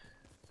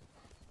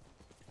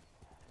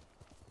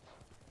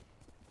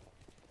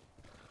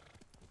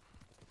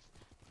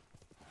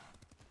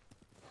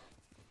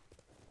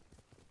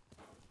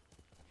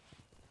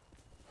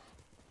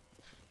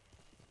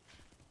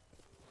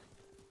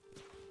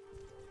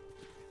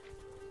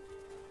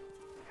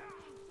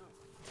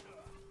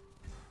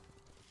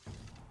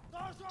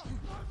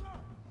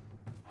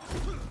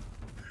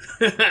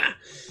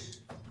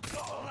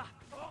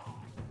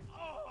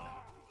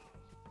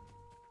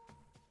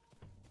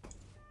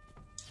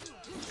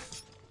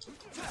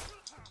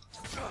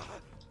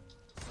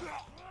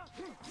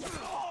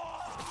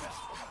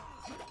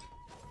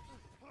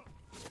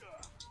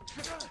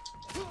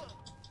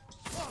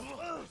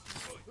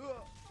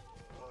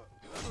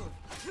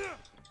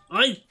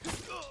 I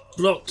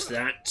blocked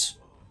that.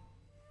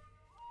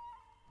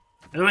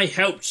 And I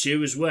helped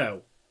you as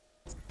well.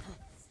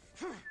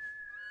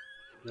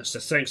 That's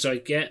the thanks I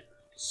get,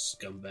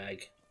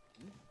 scumbag.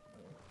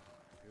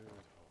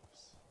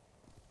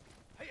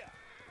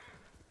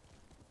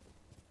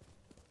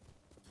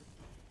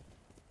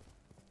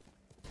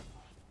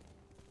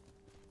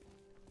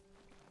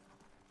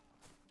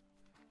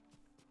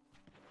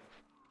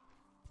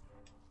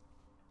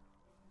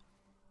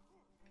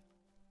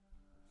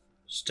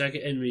 Stagger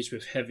enemies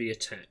with heavy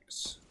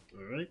attacks.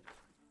 Alright.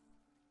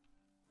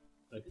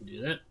 I can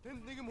do that.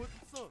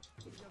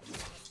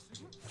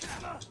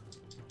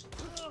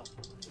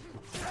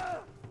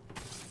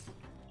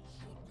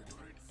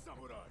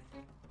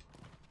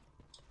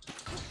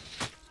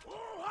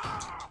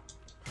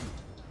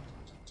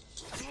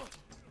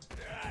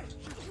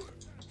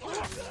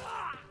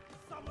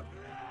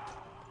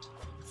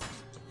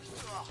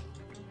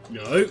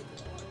 No.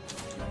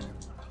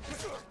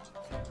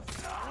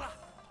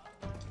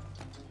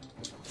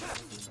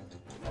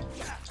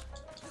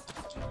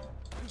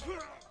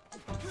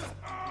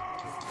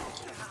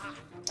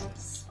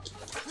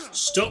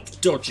 Stop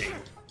dodging.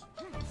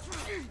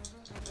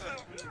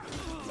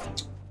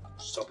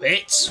 Stop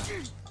it.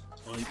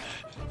 I'm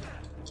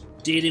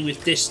dealing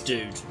with this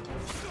dude.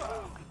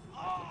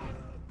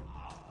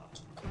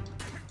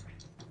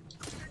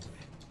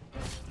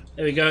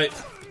 There we go.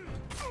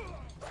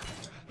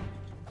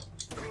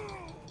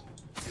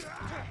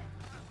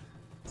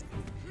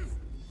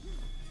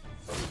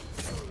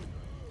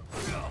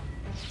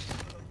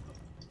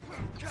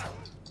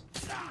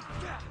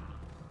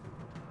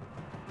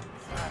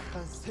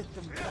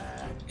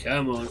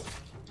 Come on.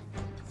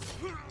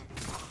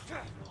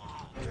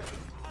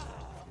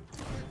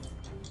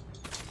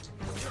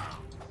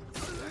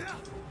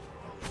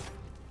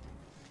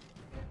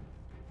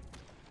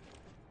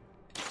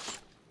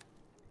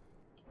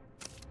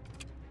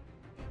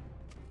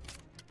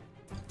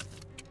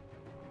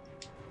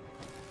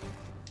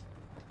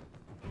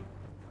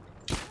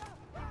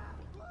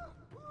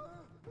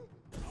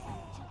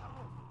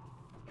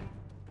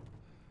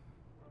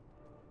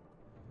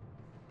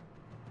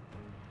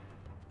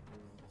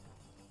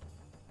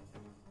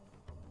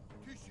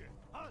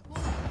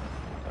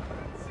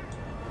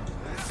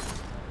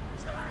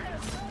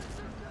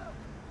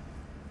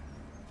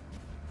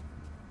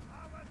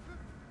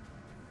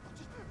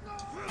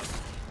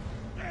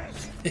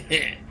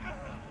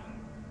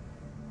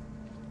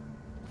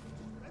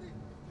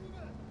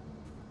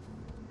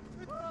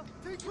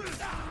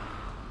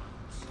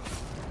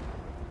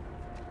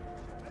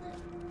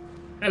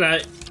 Hello.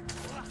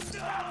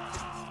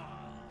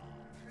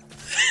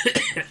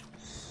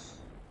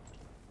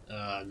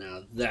 Ah,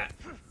 now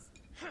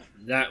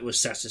that was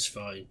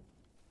satisfying.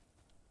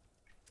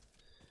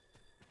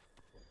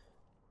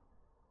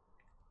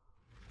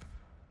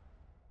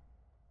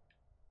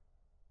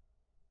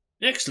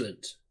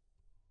 Excellent.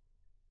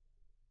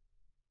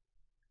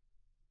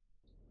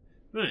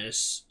 Right,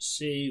 let's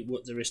see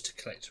what there is to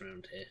collect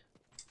around here.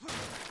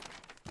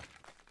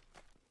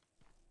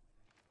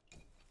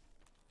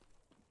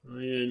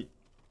 Iron.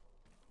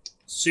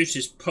 Suit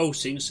is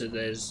pulsing, so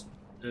there's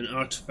an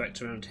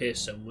artifact around here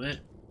somewhere.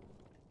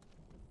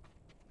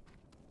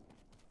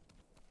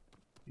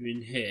 You're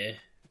in here.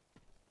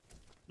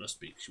 Must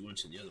be because you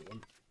weren't in the other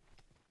one.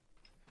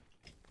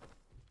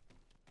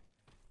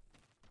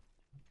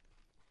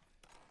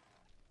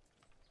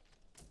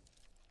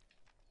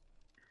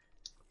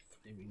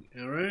 Flaming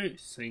arrow,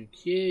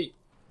 thank you.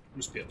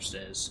 Must be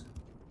upstairs.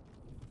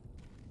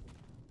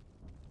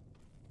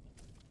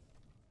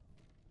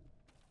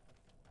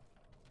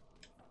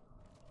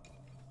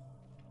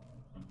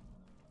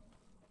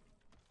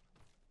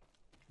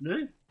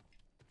 No?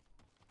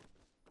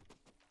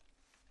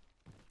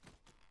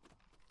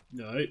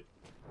 No.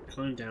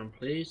 Climb down,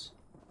 please.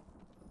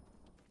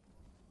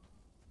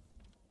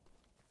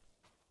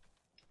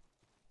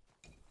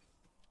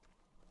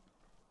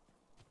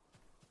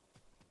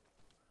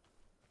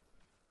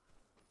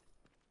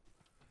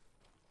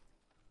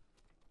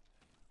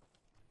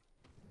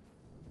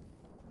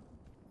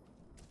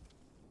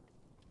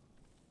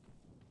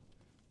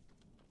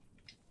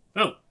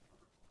 Oh!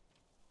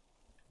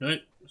 No,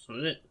 that's not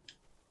it.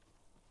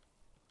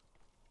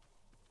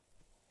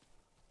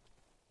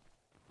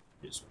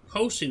 It's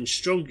pulsing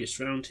strongest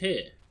round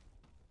here.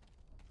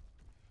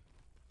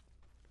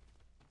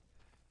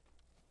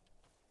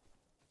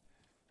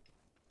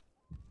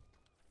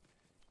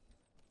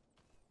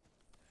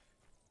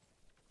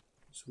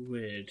 It's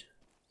weird.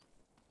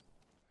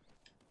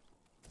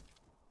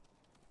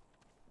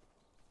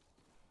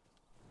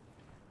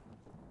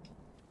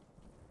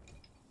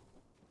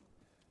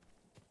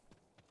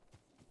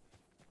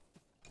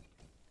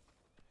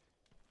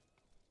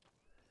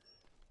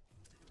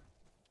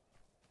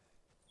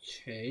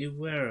 Okay,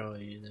 where are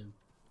you then?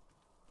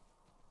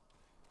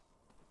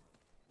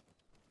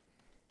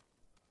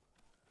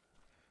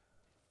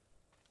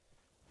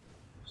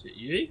 Is it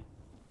you?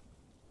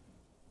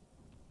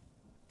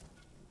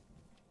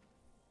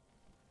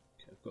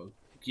 Okay, I've got a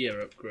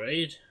gear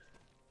upgrade.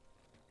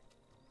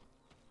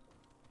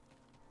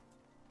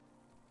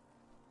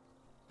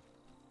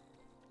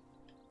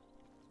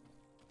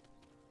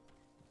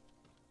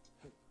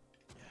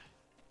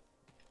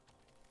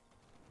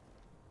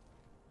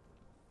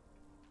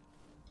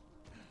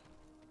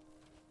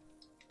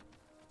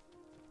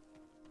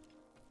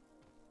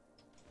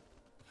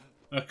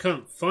 I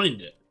can't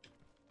find it.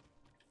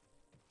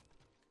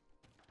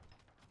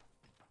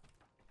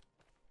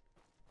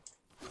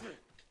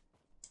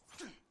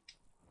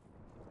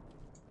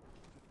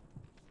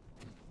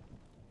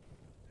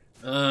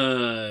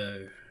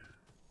 Oh.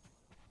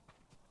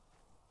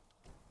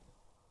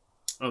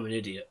 I'm an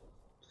idiot.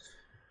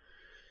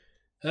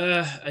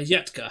 A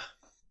yatka.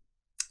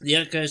 The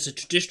yatka is a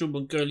traditional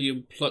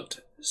Mongolian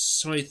plucked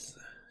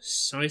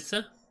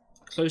scyther,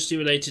 closely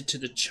related to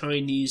the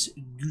Chinese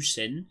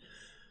gusen.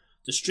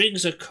 The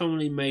strings are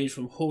commonly made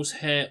from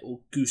horsehair or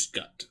goose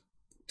gut,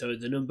 though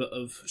the number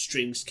of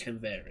strings can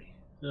vary.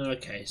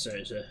 Okay, so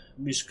it's a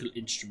musical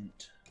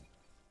instrument.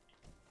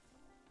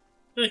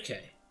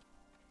 Okay.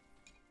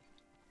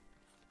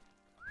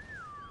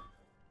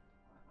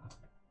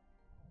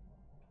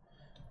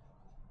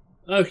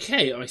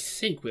 Okay, I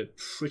think we're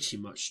pretty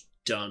much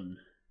done.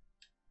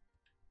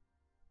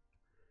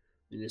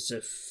 And there's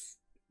a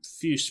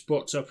few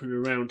spots up and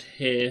around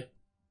here.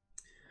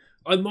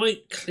 I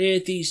might clear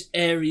these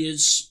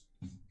areas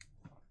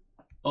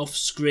off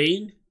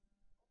screen,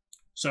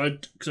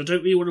 because I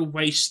don't really want to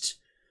waste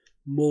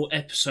more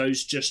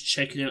episodes just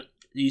checking out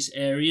these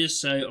areas.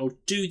 So I'll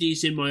do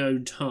these in my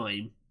own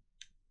time,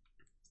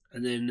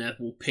 and then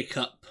we'll pick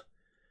up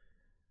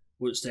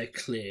once they're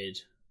cleared.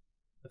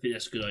 I think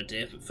that's a good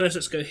idea. But first,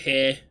 let's go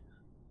here,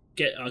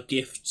 get our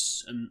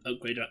gifts, and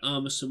upgrade our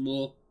armor some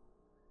more.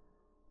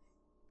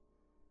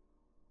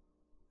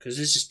 Because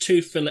this is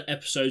 2 filler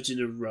episodes in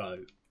a row.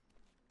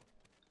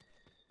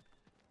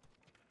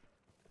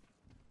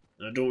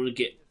 I don't want to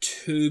get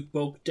too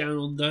bogged down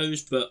on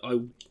those, but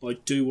I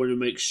do want to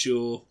make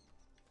sure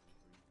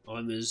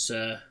I'm as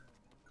I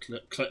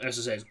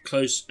said,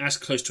 as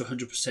close to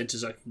 100%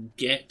 as I can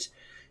get.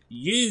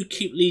 You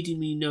keep leading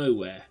me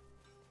nowhere.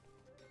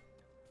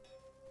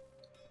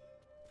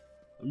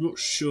 I'm not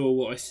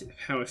sure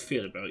how I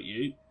feel about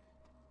you.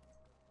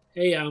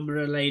 Hey,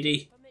 armourer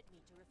lady. Permit me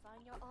to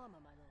refine your armor,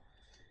 my lord.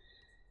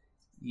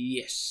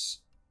 Yes.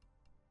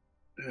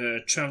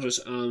 Traveller's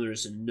armour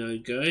is a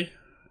no-go.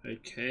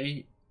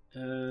 Okay.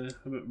 How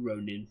about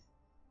Ronin?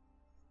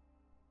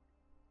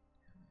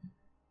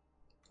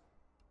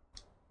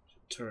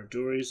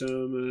 Toradori's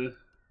armour.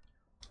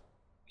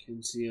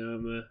 Kinsey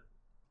armour.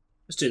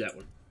 Let's do that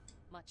one.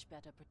 Much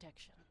better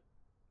protection.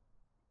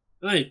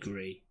 I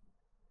agree.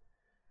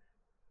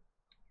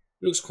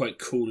 Looks quite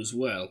cool as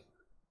well.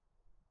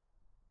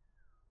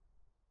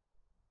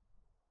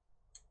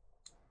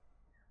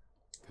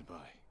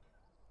 Goodbye.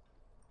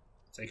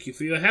 Thank you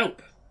for your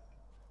help.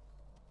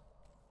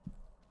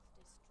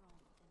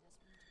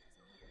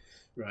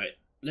 Right,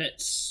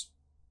 let's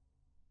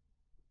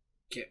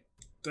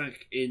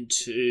back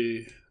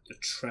into the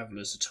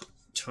Traveller's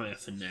attire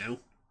for now.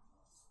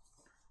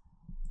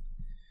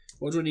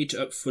 What do I need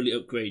to fully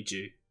upgrade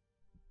you?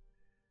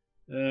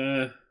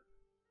 Oh,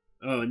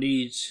 I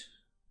need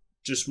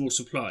just more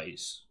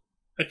supplies.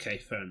 Okay,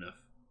 fair enough.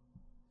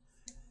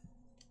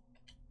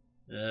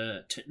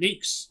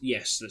 Techniques,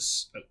 yes,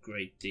 let's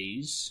upgrade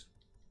these.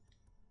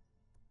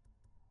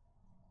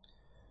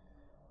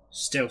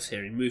 Stealth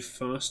hearing, move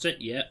faster,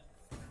 yep.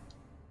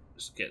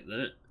 Let's get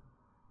that.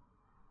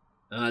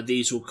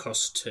 These will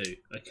cost 2.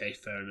 Okay,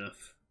 fair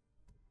enough.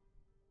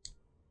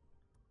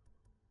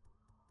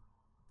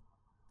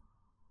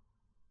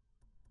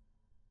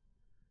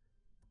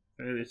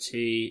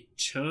 Vanity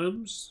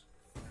charms.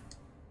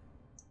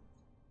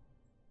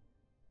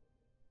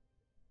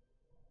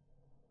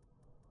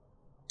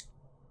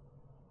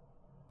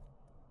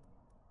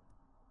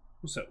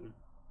 What's that one?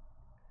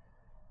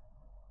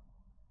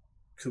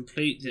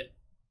 Complete the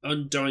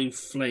undying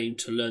flame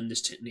to learn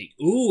this technique.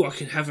 Ooh, I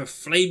can have a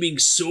flaming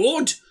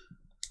sword?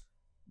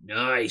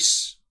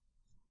 Nice.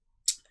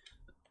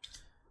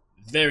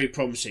 Very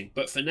promising.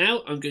 But for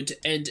now, I'm going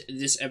to end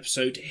this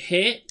episode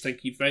here.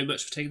 Thank you very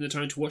much for taking the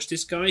time to watch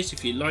this, guys.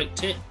 If you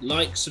liked it,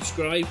 like,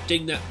 subscribe,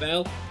 ding that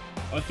bell.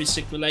 I've been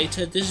Sigma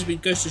Later. This has been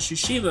Ghost of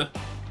Tsushima,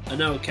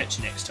 and I will catch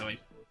you next time.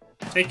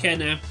 Take care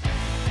now.